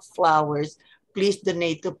lieu of flowers, please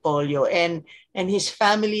donate to polio. And his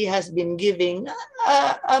family has been giving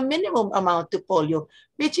a minimum amount to polio,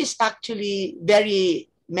 which is actually very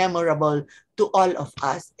memorable to all of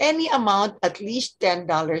us. Any amount, at least $10,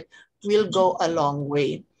 will go a long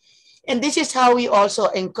way. And this is how we also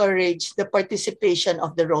encourage the participation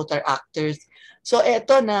of the Rotary actors. So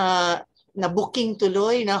eto na booking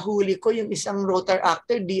tuloy, nahuli ko yung isang Rotary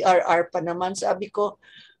actor, DRR pa naman. Sabi ko,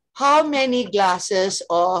 how many glasses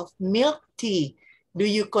of milk tea do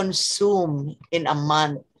you consume in a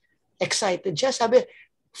month? Excited siya. Sabi,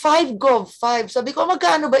 5 gov, 5. Sabi ko,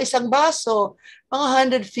 magkano ba isang baso?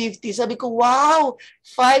 Mga 150. Sabi ko, wow,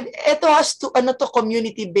 5. Ito has to,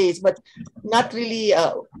 community-based, but not really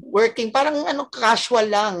working. Parang casual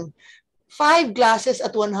lang. 5 glasses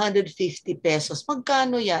at 150 pesos.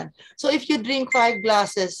 Magkano yan? So if you drink 5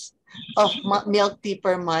 glasses of milk tea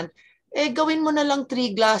per month, gawin mo na lang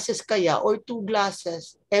 3 glasses kaya or 2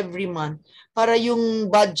 glasses every month para yung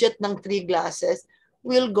budget ng 3 glasses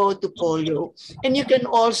will go to polio. And you can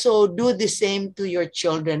also do the same to your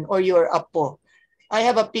children or your apo. I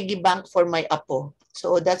have a piggy bank for my apo.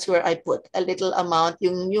 So that's where I put a little amount.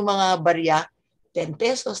 Yung mga barya, 10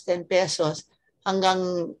 pesos, 10 pesos,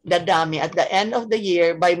 hanggang dadami. At the end of the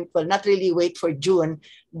year, not really wait for June,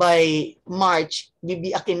 by March,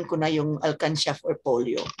 bibiakin ko na yung alkansya for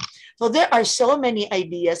polio. So there are so many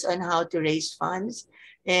ideas on how to raise funds.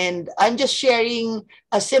 And I'm just sharing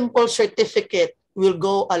a simple certificate will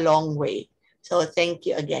go a long way. So thank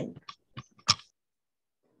you again.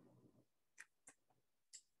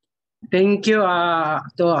 Thank you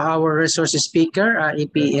to our resource speaker,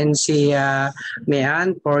 EPNC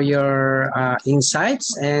Mayan, for your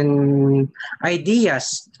insights and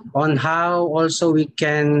ideas on how also we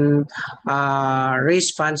can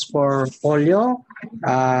raise funds for polio.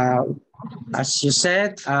 As you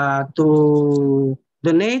said, to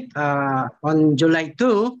donate on July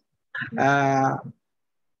 2,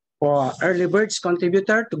 for early birds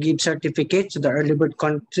contributor to give certificates to the early bird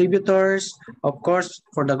contributors, of course,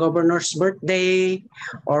 for the governor's birthday,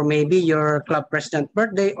 or maybe your club president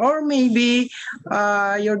birthday, or maybe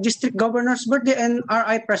your district governor's birthday and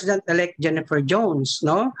RI President-elect Jennifer Jones,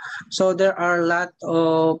 no? So there are a lot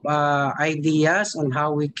of ideas on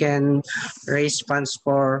how we can raise funds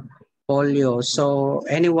for polio. So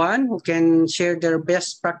anyone who can share their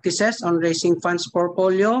best practices on raising funds for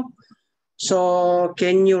polio? So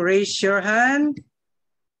can you raise your hand?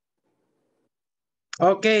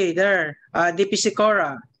 Okay, there. DPC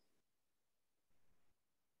Cora.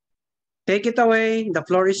 Take it away. The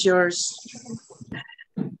floor is yours.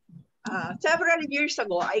 Several years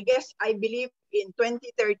ago, I believe in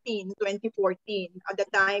 2013, 2014, at the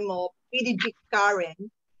time of PDG Karen,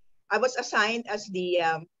 I was assigned as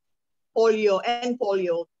the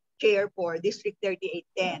polio chair for District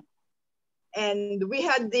 3810. And we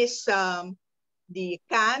had this the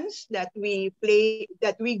cans that we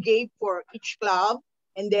gave for each club,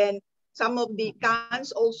 and then some of the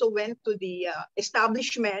cans also went to the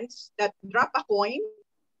establishments that drop a coin,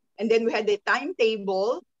 and then we had the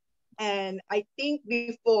timetable. And I think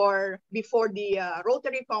before the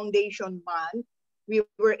Rotary Foundation month, we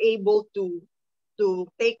were able to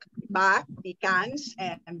take back the cans,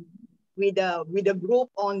 and with a group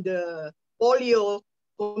on the polio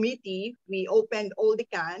committee, we opened all the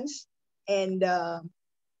cans, and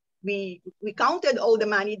we counted all the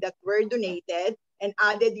money that were donated and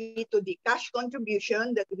added it to the cash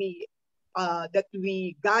contribution that we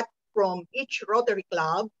got from each Rotary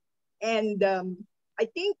Club. And I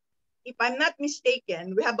think, if I'm not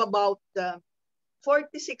mistaken, we have about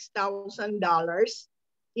 $46,000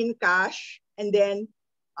 in cash, and then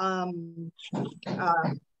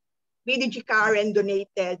PDG Karen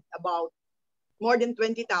donated about more than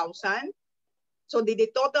 20,000. So the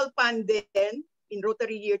total fund then in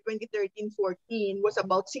Rotary year 2013-14 was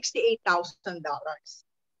about $68,000.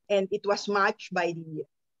 And it was matched by the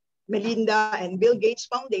Melinda and Bill Gates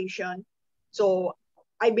Foundation. So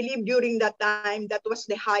I believe during that time, that was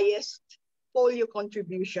the highest polio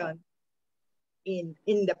contribution in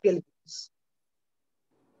the Philippines.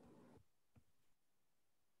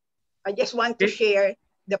 I just want to share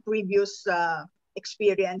the previous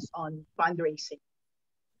experience on fundraising.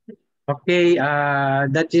 Okay,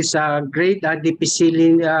 that is great,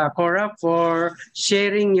 DPC Cora, for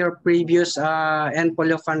sharing your previous and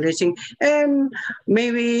polio fundraising. And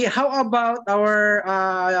maybe, how about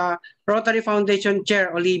our Rotary Foundation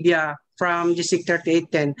Chair, Olivia, from District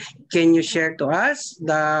 3810? Can you share to us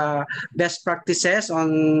the best practices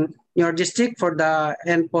on your district for the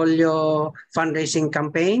end polio fundraising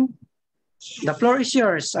campaign? The floor is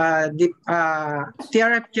yours,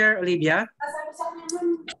 TRF Chair Olivia.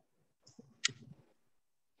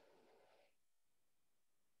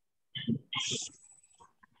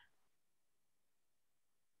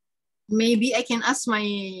 Maybe I can ask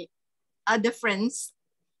my other friends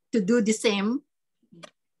to do the same.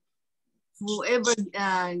 Whoever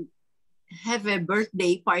have a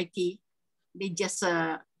birthday party, they just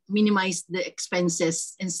minimize the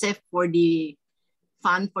expenses and save for the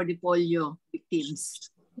fund for the polio victims.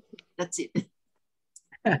 That's it.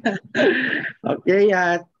 Okay,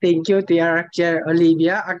 thank you, Chair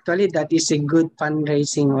Olivia. Actually, that is a good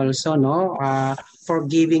fundraising also, no? For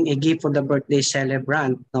giving a gift for the birthday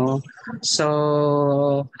celebrant, no?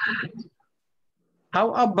 So,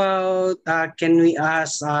 how about, can we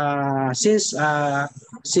ask, since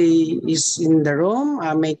she is in the room,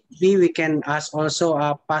 maybe we can ask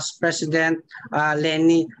also past President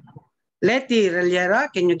Leti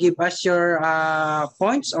Reliera, can you give us your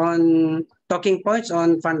talking points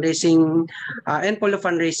on fundraising and polio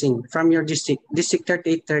fundraising from your district, District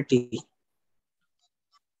 3830?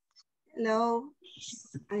 Hello.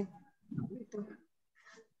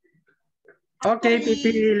 Okay,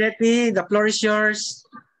 PP Leti, the floor is yours.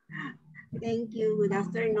 Thank you. Good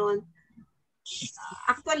afternoon.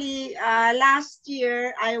 Actually, last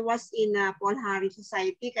year, I was in a Paul Harris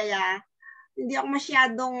Society, kaya hindi ako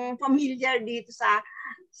masyadong familiar dito sa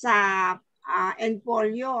end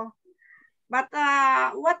polio. But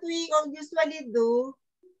what we usually do,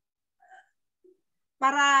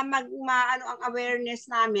 para maano ang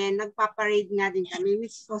awareness namin, nagpaparade nga din kami,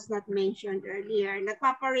 which was not mentioned earlier.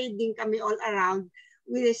 Nagpaparade din kami all around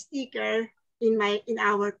with a sticker in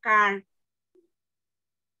our car.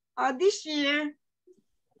 This year,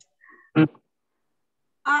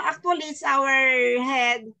 actually it's our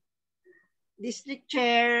head district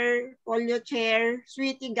chair, polio chair,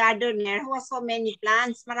 Sweetie Gardner, who has so many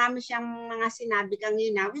plans. Marami siyang mga sinabi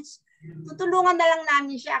kanina, which tutulungan na lang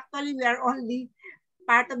namin siya. Actually, we are only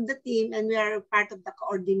part of the team and we are part of the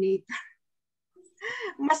coordinator.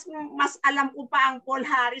 Mas alam ko pa ang Paul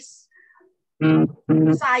Harris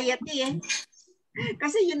Society eh.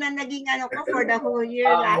 Kasi yun na naging ano ko for the whole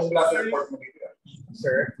year last year.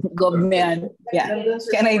 Sir. Government. Yeah.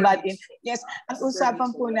 Can I butt in? Yes. Ang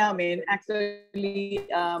usapan po namin, actually,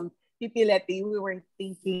 Pipi Letty, we were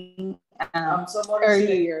thinking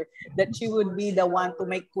earlier that she would be the one to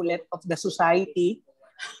make kulit of the society,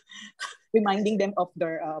 reminding them of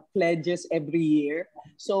their pledges every year.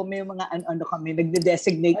 So may mga ano kami,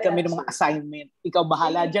 nagde-designate kami ng mga assignment. Ikaw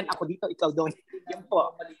bahala dyan, ako dito, ikaw doon. Yun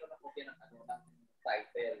po.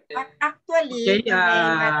 Actually, may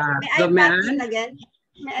I butt in again?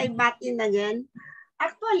 May I butt in again?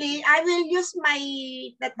 Actually, I will use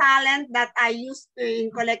the talent that I used to in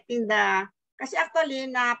collecting kasi actually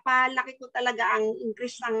napalaki ko talaga ang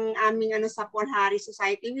increase ng aming sa Paul Harris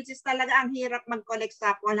Society, which is talaga ang hirap mag-collect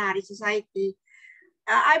sa Paul Harris Society.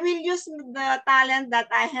 I will use the talent that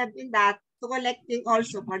I have in that to collecting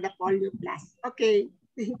also for the Polio Plus. Okay.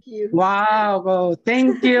 Thank you. Wow.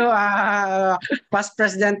 Thank you, Past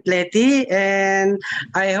President Letty. And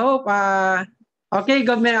I hope, okay,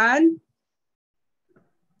 Government.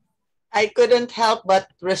 I couldn't help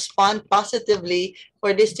but respond positively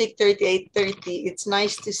for District 3830. It's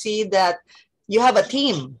nice to see that you have a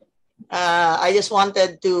team. I just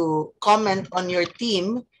wanted to comment on your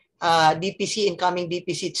team, DPC, incoming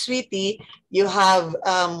DPC Sweetie. You have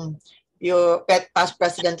your past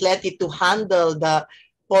President Letty to handle the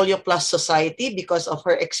Polio Plus Society because of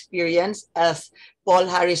her experience as Paul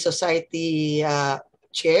Harris Society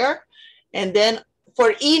chair. And then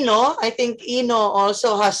for Ino, I think Ino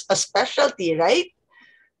also has a specialty, right?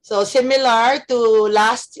 So similar to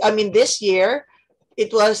this year,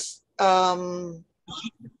 it was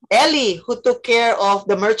Ellie who took care of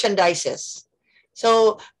the merchandises.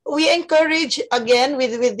 So we encourage, again,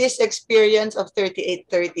 with this experience of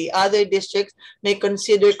 3830, other districts may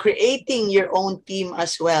consider creating your own team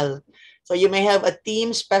as well. So you may have a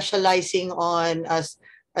team specializing on, as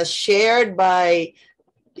shared by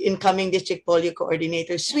incoming district polio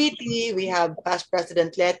coordinator Sweetie. We have past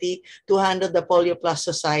President Letty to handle the Polio Plus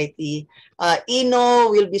Society.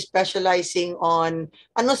 Ino will be specializing on,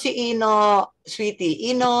 ano si Ino,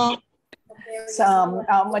 Sweetie? Ino? Some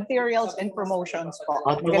materials and promotions po.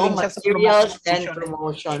 Materials and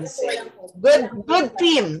promotions. Good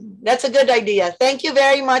team. That's a good idea. Thank you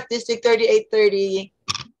very much, District 3830.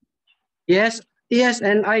 Yes,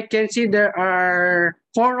 and I can see there are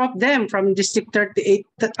 4 of them from District 38,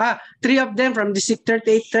 3 of them from District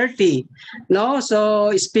 3830. No,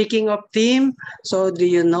 so speaking of team, so do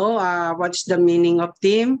you know what's the meaning of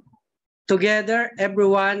team? Together,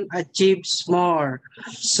 everyone achieves more.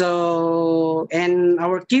 So, and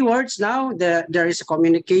our keywords now, there is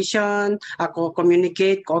communication,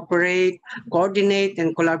 communicate, cooperate, coordinate,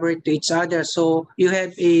 and collaborate to each other. So you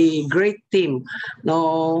have a great team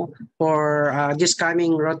now for this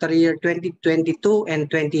coming Rotary year 2022 and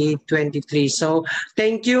 2023. So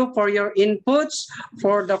thank you for your inputs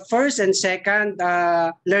for the first and second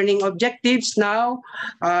learning objectives. Now,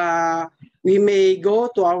 we may go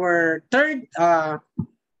to our third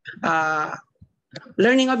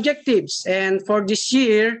learning objectives. And for this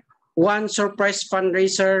year, one surprise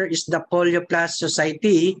fundraiser is the Polio Plus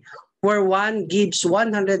Society, where one gives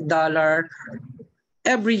 $100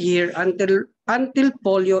 every year until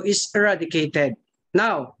polio is eradicated.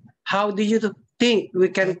 Now, how do you think we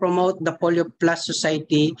can promote the Polio Plus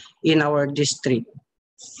Society in our district?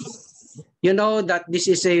 You know that this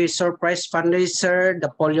is a surprise fundraiser, the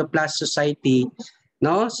Polio Plus Society.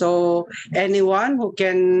 No, so anyone who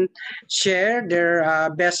can share their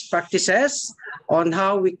best practices on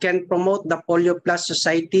how we can promote the Polio Plus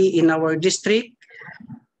Society in our district,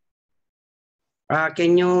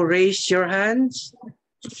 can you raise your hands?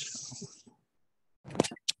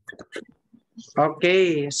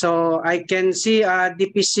 Okay, so I can see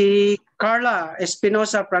DPC Carla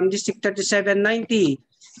Espinosa from District 3790.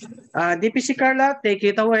 DPC Carla, take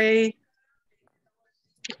it away.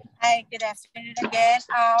 Hi, good afternoon again.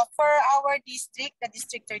 For our district, the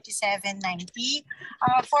District 3790,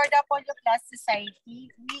 for the Polio Plus Society,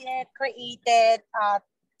 we created,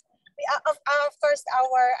 first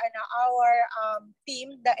our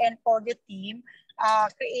team, the Polio team,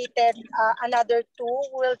 created another 2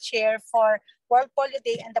 wheelchair for World Polio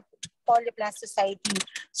Day and the Polio Plus Society.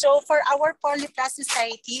 So for our Polio Plus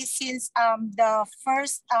Society, since the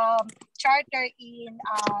first charter in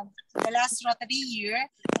the last Rotary year,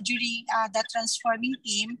 during the transforming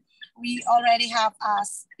team, we already have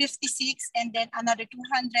 56 and then another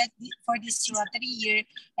 200 for this Rotary year,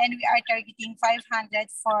 and we are targeting 500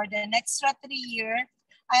 for the next Rotary year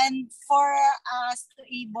And for us to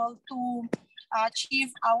able to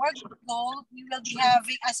achieve our goal, we will be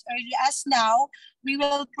having as early as now, we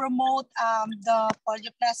will promote the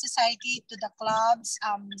Polio Plus Society to the clubs.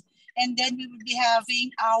 And then we will be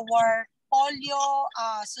having our Polio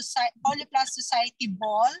Plus Society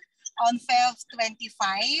Ball on Feb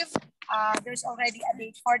 25. There's already a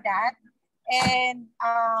date for that. And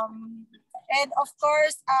of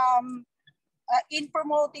course, in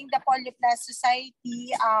promoting the Polio Plus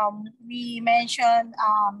Society, we mentioned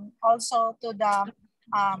also to the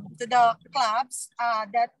clubs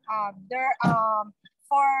that there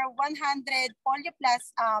for 100 Polio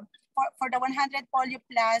Plus for the 100 Polio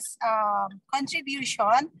Plus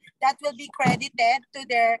contribution that will be credited to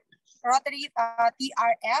their Rotary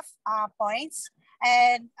TRF points.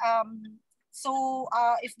 And so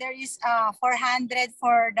if there is 400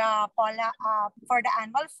 for the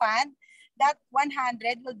annual fund, that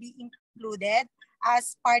 100 will be included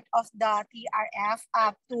as part of the TRF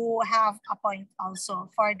to have a point also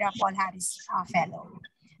for the Paul Harris Fellow.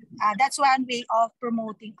 That's one way of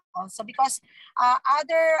promoting also, because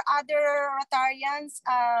other Rotarians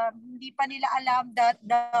hindi pa nila alam that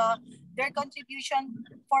their contribution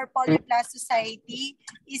for Polio Plus Society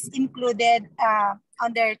is included on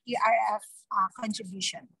their TRF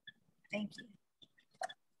contribution. Thank you.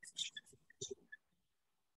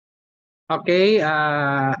 Okay,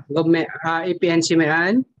 EPNC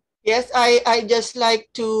Mayan. Yes, I just like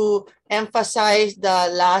to emphasize the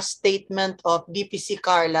last statement of DPC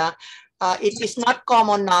Carla. It is not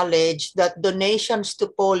common knowledge that donations to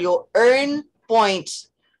polio earn points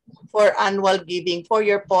for annual giving for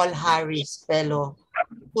your Paul Harris Fellow.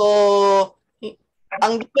 So,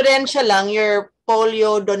 ang diferensya lang, your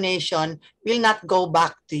polio donation will not go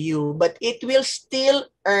back to you, but it will still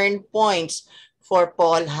earn points for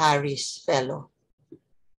Paul Harris Fellow.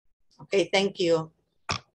 Okay, thank you.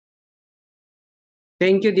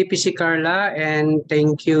 Thank you, DPC Carla, and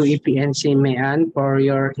thank you, EPNC Mayan, for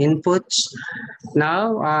your inputs.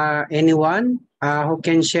 Now, anyone who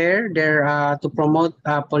can share their to promote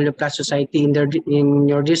Polio Plus Society in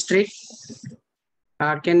your district?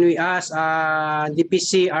 Can we ask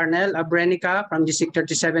DPC Arnel Abrenica from District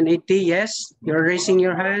 3780? Yes, you're raising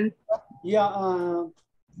your hand. Yeah,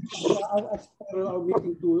 as per our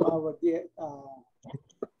meeting to our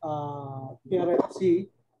PRFC,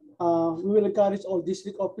 we will encourage all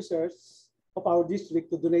district officers of our district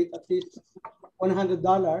to donate at least $100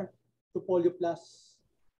 to Polio Plus.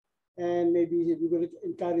 And maybe we will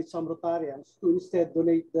encourage some Rotarians to instead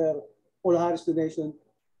donate their Paul Harris donation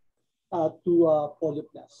to Polio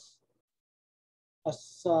Plus.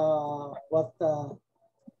 As what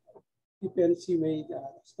EPNC made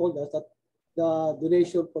told us, that the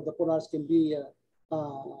donation for the Paul Harris can be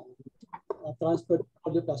transferred to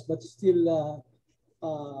Polio Plus, but still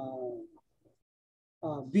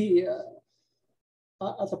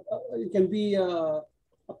it can be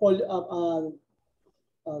Paul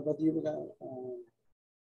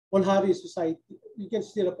Harris Society. You can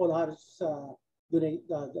still a Paul Harris donate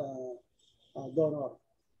donor.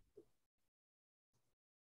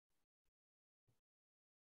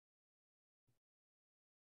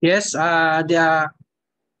 Yes,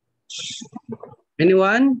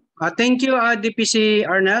 anyone? Thank you, DPC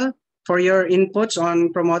Arnel, for your inputs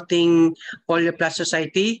on promoting Polio Plus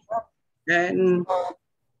Society. And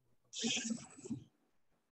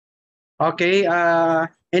okay,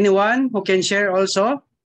 anyone who can share also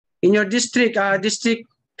in your district,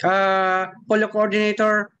 Polio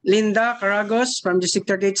Coordinator Linda Caragos from District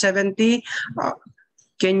 3870.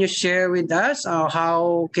 Can you share with us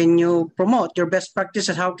how can you promote your best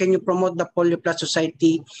practices? How can you promote the Polio Plus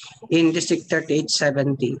Society in District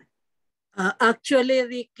 3870? Actually,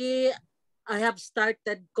 Ricky, I have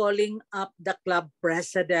started calling up the club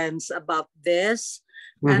presidents about this.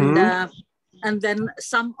 Mm-hmm. And then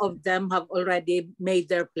some of them have already made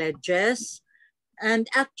their pledges. And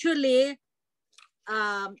actually,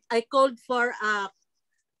 I called for a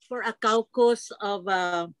caucus of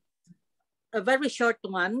a very short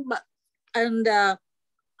one, and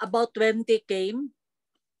about 20 came,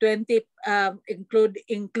 20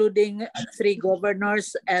 including 3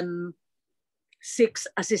 governors and 6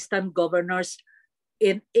 assistant governors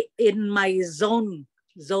in my zone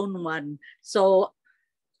 1. So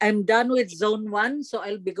I'm done with zone 1, so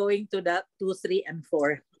I'll be going to the 2, 3, and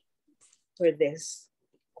 4 for this.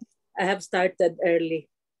 I have started early.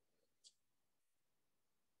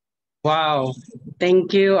 Wow.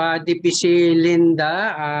 Thank you, DPC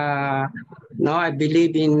Linda. No, I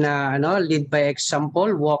believe in no, lead by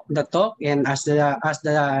example, walk the talk, and as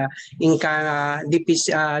the Inca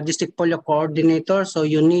DPC District Polio Coordinator, so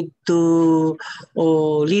you need to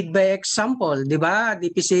lead by example, di ba,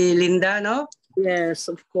 DPC Linda, no? Yes,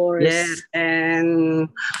 of Yes, course. and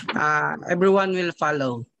everyone will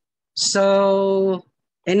follow. So,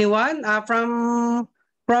 anyone from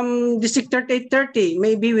District 3830,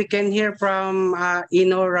 maybe we can hear from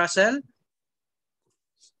Ino Russell.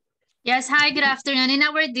 Yes, hi, good afternoon. In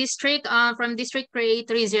our district, from District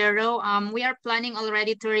 3830, we are planning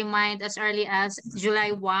already to remind as early as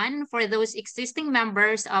July 1 for those existing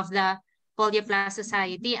members of the Polio Plus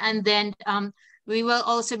Society. And then we will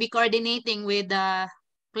also be coordinating with the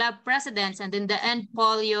club presidents and then the End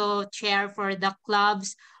Polio chair for the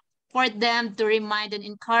clubs for them to remind and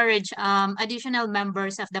encourage additional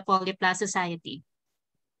members of the Polio Plus Society.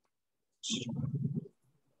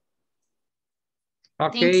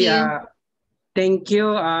 Okay, thank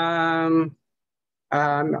you,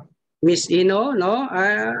 Miss Ino, no?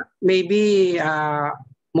 Maybe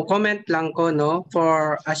mo comment lang ko, no,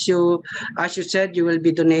 for as you said, you will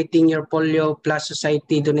be donating your Polio Plus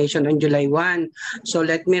Society donation on July 1. So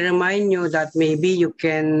let me remind you that maybe you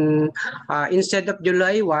can instead of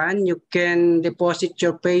July 1, you can deposit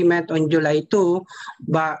your payment on July 2,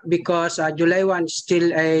 but because July 1 is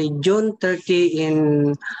still a June 30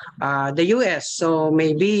 in the US, so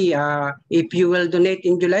maybe if you will donate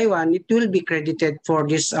in July 1, it will be credited for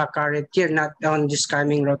this current year, not on this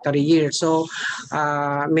coming Rotary year. So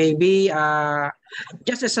maybe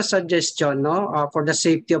just as a suggestion, no, for the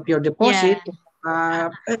safety of your deposit,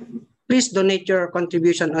 please donate your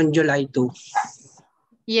contribution on July 2.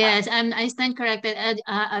 Yes, I stand corrected.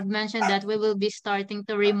 I've mentioned that we will be starting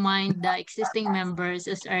to remind the existing members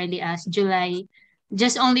as early as July,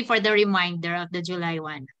 just only for the reminder of the July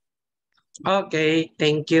 1. Okay,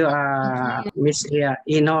 thank you, Miss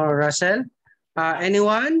Ino Russell.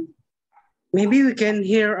 Anyone? Maybe we can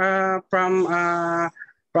hear from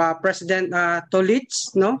President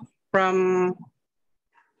Tolitz, no? From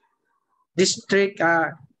district,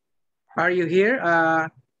 are you here?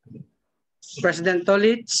 President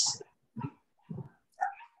Tolitz?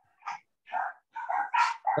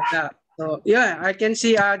 So yeah, I can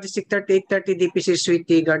see District 3830 DPC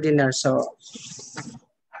Sweetie Gardiner. So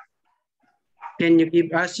can you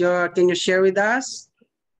give us can you share with us?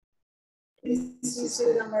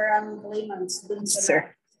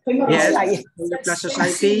 Sir. Yes, Plus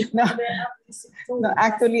Society. No,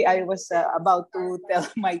 actually, I was about to tell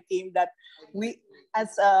my team that we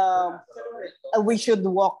should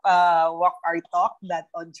walk our talk that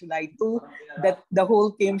on July 2, that the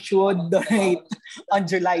whole team should donate on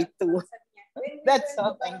July 2. That's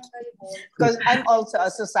all. Thank you. Because I'm also a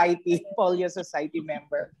Polio Society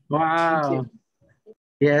member. Wow.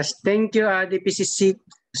 Yes, thank you, DPCC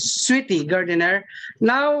Sweetie Gardiner.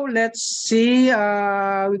 Now let's see.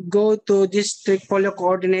 We go to District Polio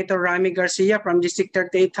Coordinator Rami Garcia from District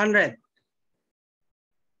 3800.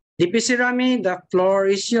 DPC Rami, the floor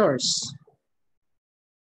is yours.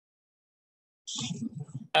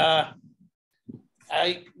 Well,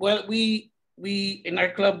 we in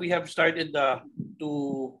our club we have started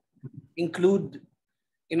to include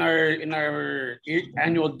in our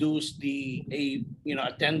annual dues a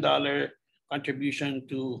 $10 contribution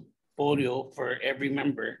to polio for every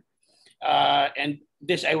member, and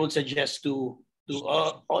this I would suggest to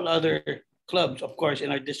all other clubs, of course,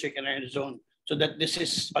 in our district and our zone, so that this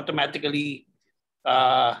is automatically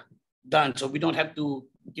done, so we don't have to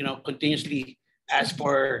continuously ask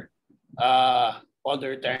for all the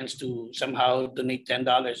returns to somehow donate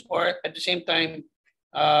 $10, or at the same time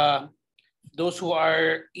those who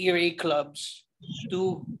are ERA clubs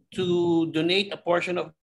to donate a portion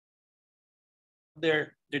of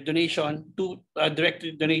their donation to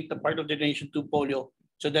directly donate the part of the donation to polio,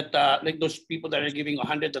 so that like those people that are giving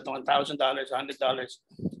 $100 to $1,000, $100,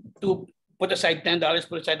 to put aside $10,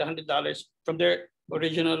 put aside $100 from their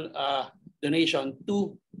original donation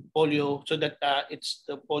to polio, so that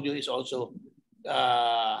the polio is also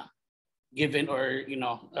given or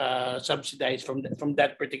subsidized from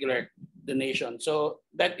that particular donation. So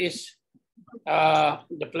that is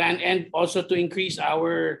the plan, and also to increase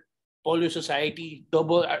our polio society,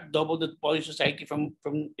 double the polio society from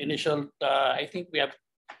initial. I think we have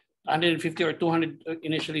 150 or 200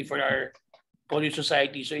 initially for our polio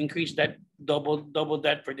society. So increase that, double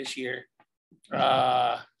that for this year,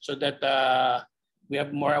 so that we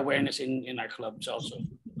have more awareness in our clubs also.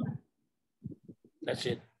 That's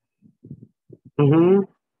it.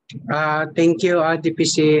 Thank you,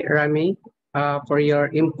 DPC Rami. for your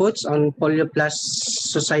inputs on Polio Plus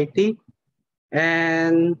Society.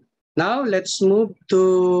 And now let's move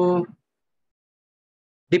to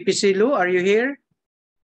DPC Lu. Are you here?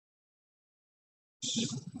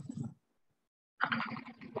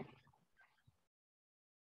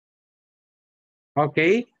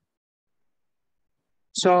 Okay.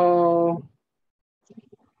 So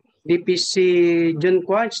DPC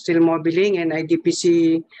Junquan is still mobiling and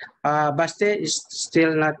IDPC Baste is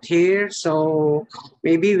still not here. So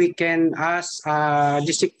maybe we can ask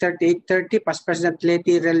District 3830 Past President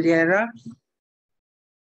Leti Reliera.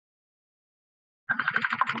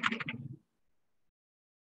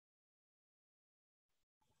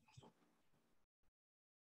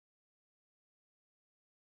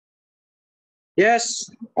 Yes,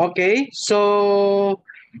 okay. So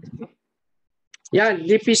yeah,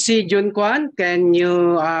 DPC Junquan, can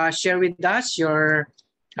you share with us your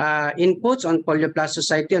inputs on Polio Plus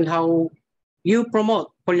Society and how you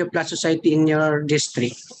promote Polio Plus Society in your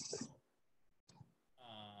district?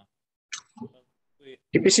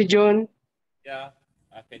 DPC Jun? Yeah,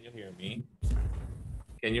 can you hear me?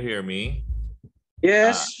 Can you hear me?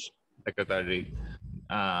 Yes. Secretary.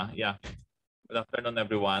 Yeah. Good afternoon,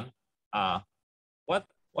 everyone.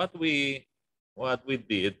 What we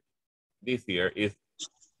did this year is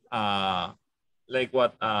like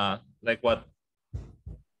what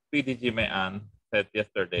PDG Mayan said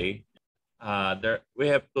yesterday. There we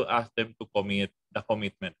have to ask them to commit the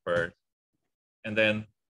commitment first, and then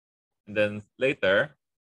later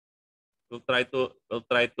we'll try to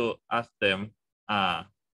ask them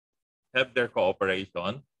have their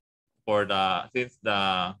cooperation for since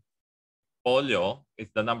the polio is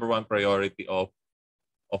the number one priority of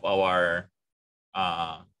our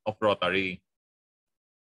of Rotary.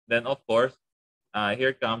 Then of course,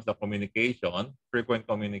 here comes the communication, frequent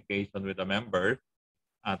communication with the members.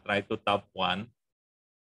 Try to tap one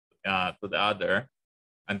to the other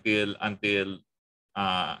until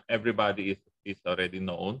everybody is already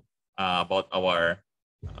known about our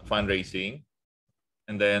fundraising.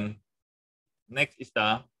 And then next is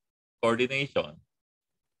the coordination.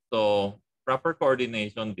 So proper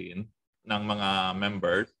coordination din ng mga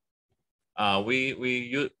members.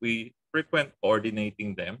 We frequent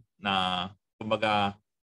coordinating them na kumbaga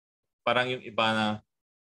parang yung iba na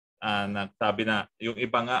nagsabi na yung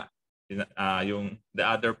iba nga yung the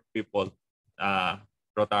other people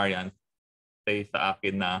Rotarians say sa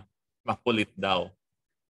akin na makulit daw.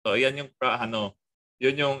 So yan yung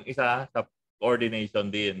yun yung isa sa coordination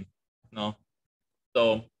din, no?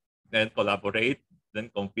 So then collaborate, then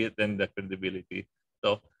compete, then the credibility.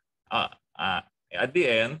 So at the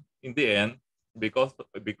end, in the end, because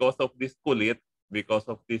of this kulit, because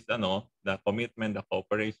of this the commitment, the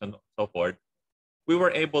cooperation, so forth, we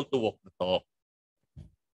were able to walk the talk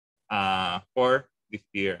for this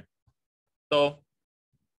year. So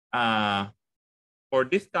for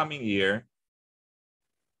this coming year,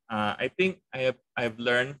 I think I've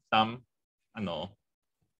learned some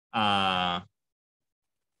I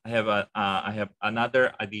have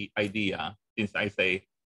another idea, since I say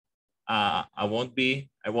I won't be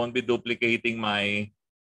duplicating my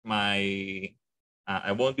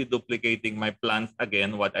I won't be duplicating my plans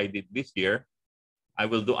again what I did this year. I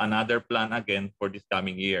will do another plan again for this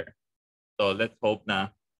coming year. So let's hope na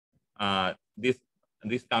this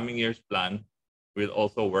coming year's plan will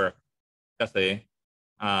also work. Kasi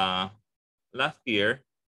last year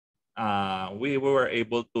we were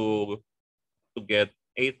able to get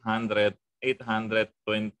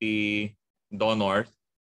 820 donors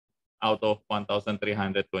out of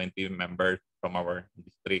 1,320 members from our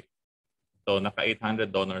district. So naka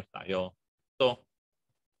 800 donors tayo. So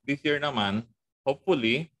this year naman,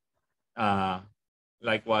 hopefully,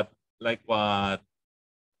 like what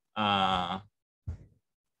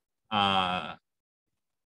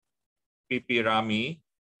PP Rami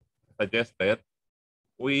suggested,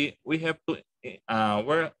 we have to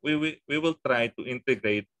we will try to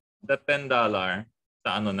integrate the $10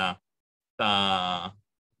 sa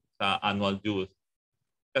sa annual dues.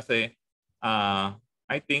 Kasi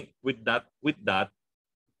I think with that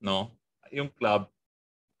no, yung club,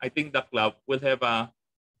 I think the club will have a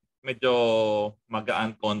medyo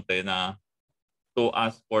magaan konti na to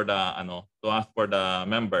ask for the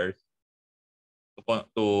members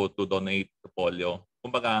to donate to polio.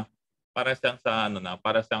 Kumbaga para siyang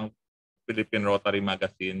para siyang Philippine Rotary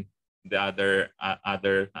Magazine, the other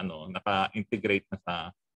naka-integrate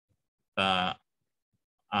na sa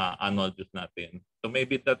annual dues natin. So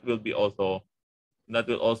maybe that will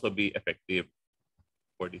also be effective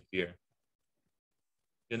for this year.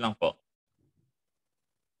 Yun lang po.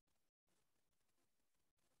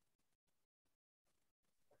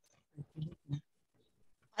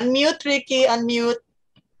 Unmute, Ricky, unmute.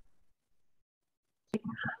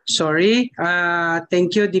 Sorry.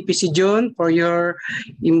 Thank you, DPC June, for your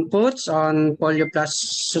inputs on Polio Plus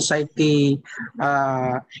Society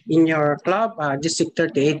in your club, District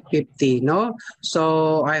 3850. No,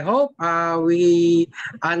 so I hope we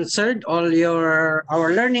answered all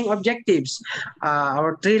our learning objectives.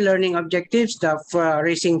 Our three learning objectives: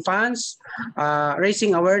 raising funds,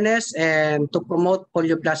 raising awareness, and to promote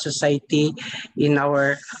Polio Plus Society in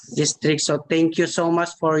our district. So thank you so much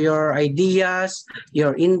for your ideas,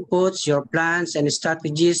 your inputs, your plans and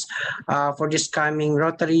strategies for this coming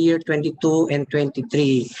Rotary year 22 and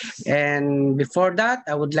 23. And before that,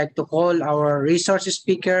 I would like to call our resource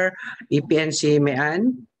speaker, EPNC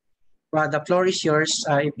Mayan. The floor is yours,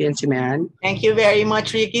 EPNC Mayan. Thank you very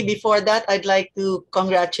much, Ricky. Before that, I'd like to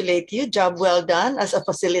congratulate you. Job well done as a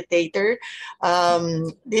facilitator.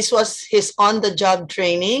 This was his on-the-job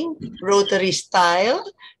training, Rotary style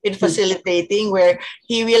in facilitating, where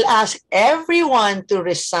he will ask everyone to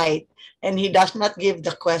recite and he does not give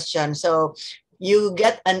the question. So you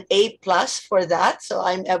get an A+ for that. So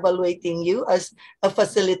I'm evaluating you as a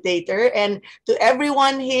facilitator. And to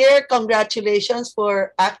everyone here, congratulations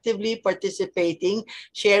for actively participating,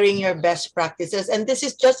 sharing your best practices. And this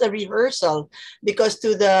is just a rehearsal, because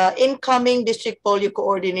to the incoming district polio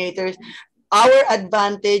coordinators, our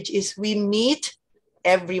advantage is we meet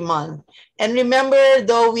every month. And remember,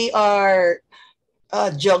 though we are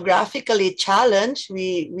geographically challenged,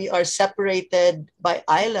 we are separated by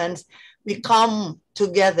islands, we come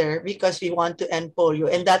together because we want to end polio.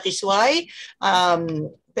 And that is why,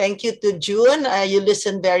 thank you to June. You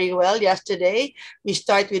listened very well yesterday. We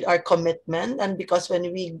start with our commitment. And because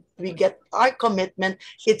when we get our commitment,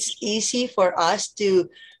 it's easy for us to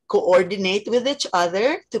coordinate with each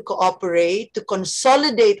other, to cooperate, to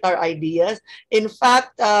consolidate our ideas. In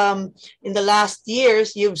fact, in the last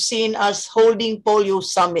years, you've seen us holding polio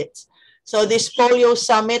summits. So this polio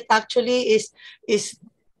summit actually is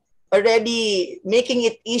already making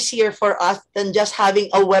it easier for us than just having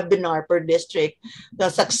a webinar per district. The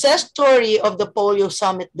success story of the Polio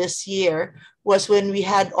Summit this year was when we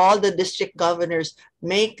had all the district governors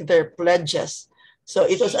make their pledges. So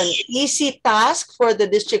it was an easy task for the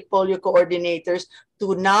district polio coordinators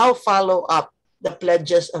to now follow up the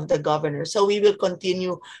pledges of the governor. So we will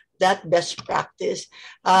continue that best practice.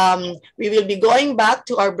 We will be going back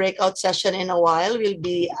to our breakout session in a while. We'll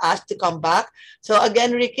be asked to come back. So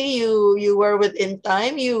again, Ricky, you were within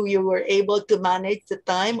time. You were able to manage the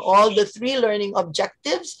time. All the three learning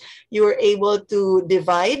objectives, you were able to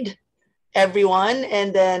divide everyone.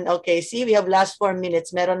 And then, okay, see, we have last 4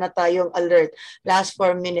 minutes. Meron na tayong alert. Last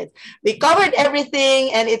 4 minutes. We covered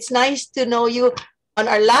everything, and it's nice to know you. On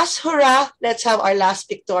our last hurrah, let's have our last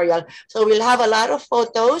pictorial. So we'll have a lot of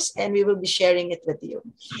photos and we will be sharing it with you.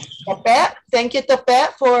 Tope, thank you,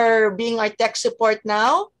 Tope, for being our tech support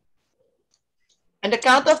now. And the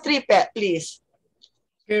count of 3, Pet, please.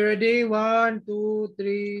 Okay, ready? 1, 2,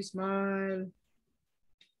 3, smile.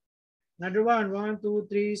 Another one. 1, 2,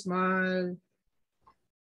 3, smile.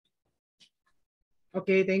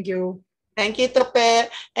 Okay, thank you. Thank you, Tope.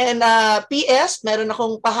 And PS, meron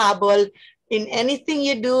akong pahabol. In anything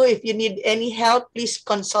you do, if you need any help, please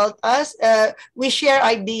consult us. We share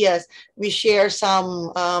ideas. We share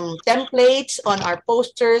some templates on our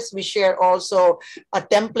posters. We share also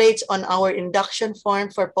templates on our induction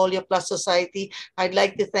form for Polio Plus Society. I'd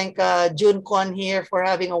like to thank June Kwon here for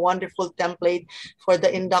having a wonderful template for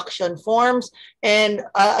the induction forms. And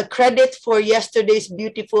a credit for yesterday's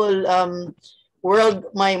beautiful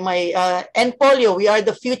world, my End Polio, We Are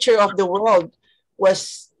the Future of the World,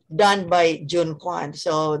 was done by June Kwan.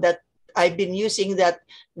 So that I've been using that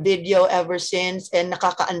video ever since, and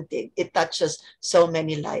nakakaantig. It touches so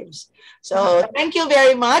many lives. So thank you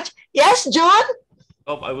very much. Yes, June?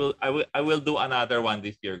 Oh, I will do another one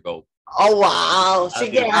this year, go. Oh, wow.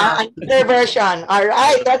 Sige, another version. All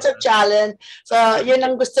right, that's a challenge. So yun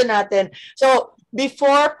ang gusto natin. So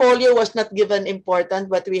before, polio was not given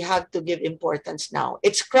importance, but we have to give importance now.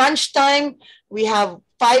 It's crunch time. We have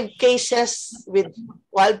 5 cases with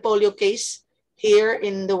wild polio case here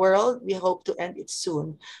in the world. We hope to end it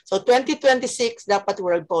soon. So 2026, dapat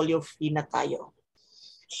world polio free na tayo.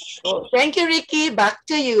 So thank you, Ricky. Back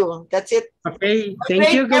to you. That's it. Okay,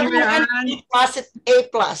 thank you, Gulman. A+.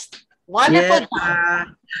 Wonderful. Yes,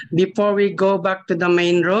 before we go back to the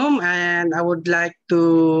main room, and I would like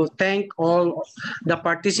to thank all the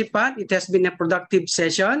participants. It has been a productive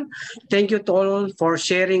session. Thank you to all for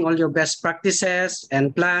sharing all your best practices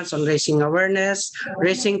and plans on raising awareness,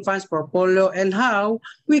 raising funds for polio, and how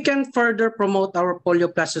we can further promote our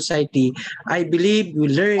Polio Plus society. I believe we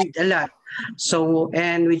learned a lot. So,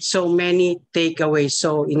 and with so many takeaways.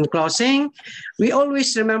 So, in closing, we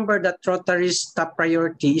always remember that Rotary's top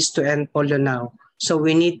priority is to end polio now. So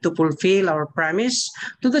we need to fulfill our promise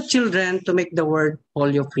to the children to make the world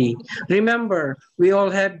polio free. Remember, we all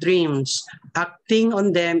have dreams. Acting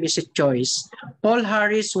on them is a choice. Paul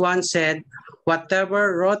Harris once said,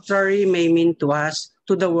 whatever Rotary may mean to us,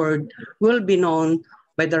 to the world, will be known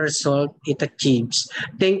by the result it achieves.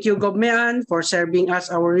 Thank you, Gobmean, for serving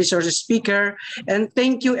as our resource speaker. And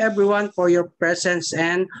thank you, everyone, for your presence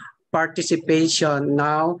and participation.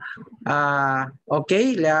 Now,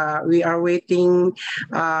 okay, we are waiting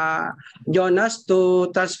Jonas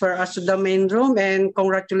to transfer us to the main room, and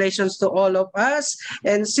congratulations to all of us,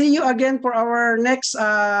 and see you again for our next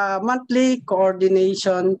monthly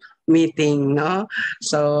coordination meeting. No,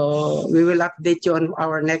 so we will update you on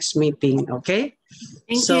our next meeting. Okay.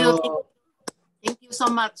 Thank So, you. Thank you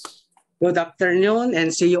so much. good afternoon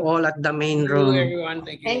and see you all at the main Thank you, room. everyone.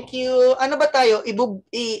 Thank you. Thank you. Ano ba tayo?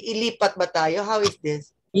 Ilipat ba tayo? How is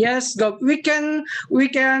this? Yes, go. We can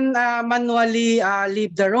manually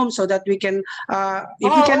leave the room so that we can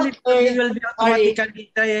if we can leave, we will be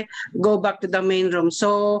automatically go back to the main room.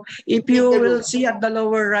 So if you will see at the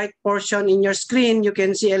lower right portion in your screen, you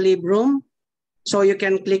can see a leave room. So you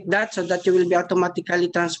can click that so that you will be automatically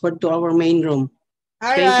transferred to our main room.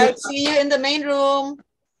 All Thank right. you. See you in the main room.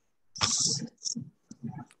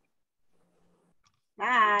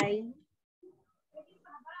 Bye.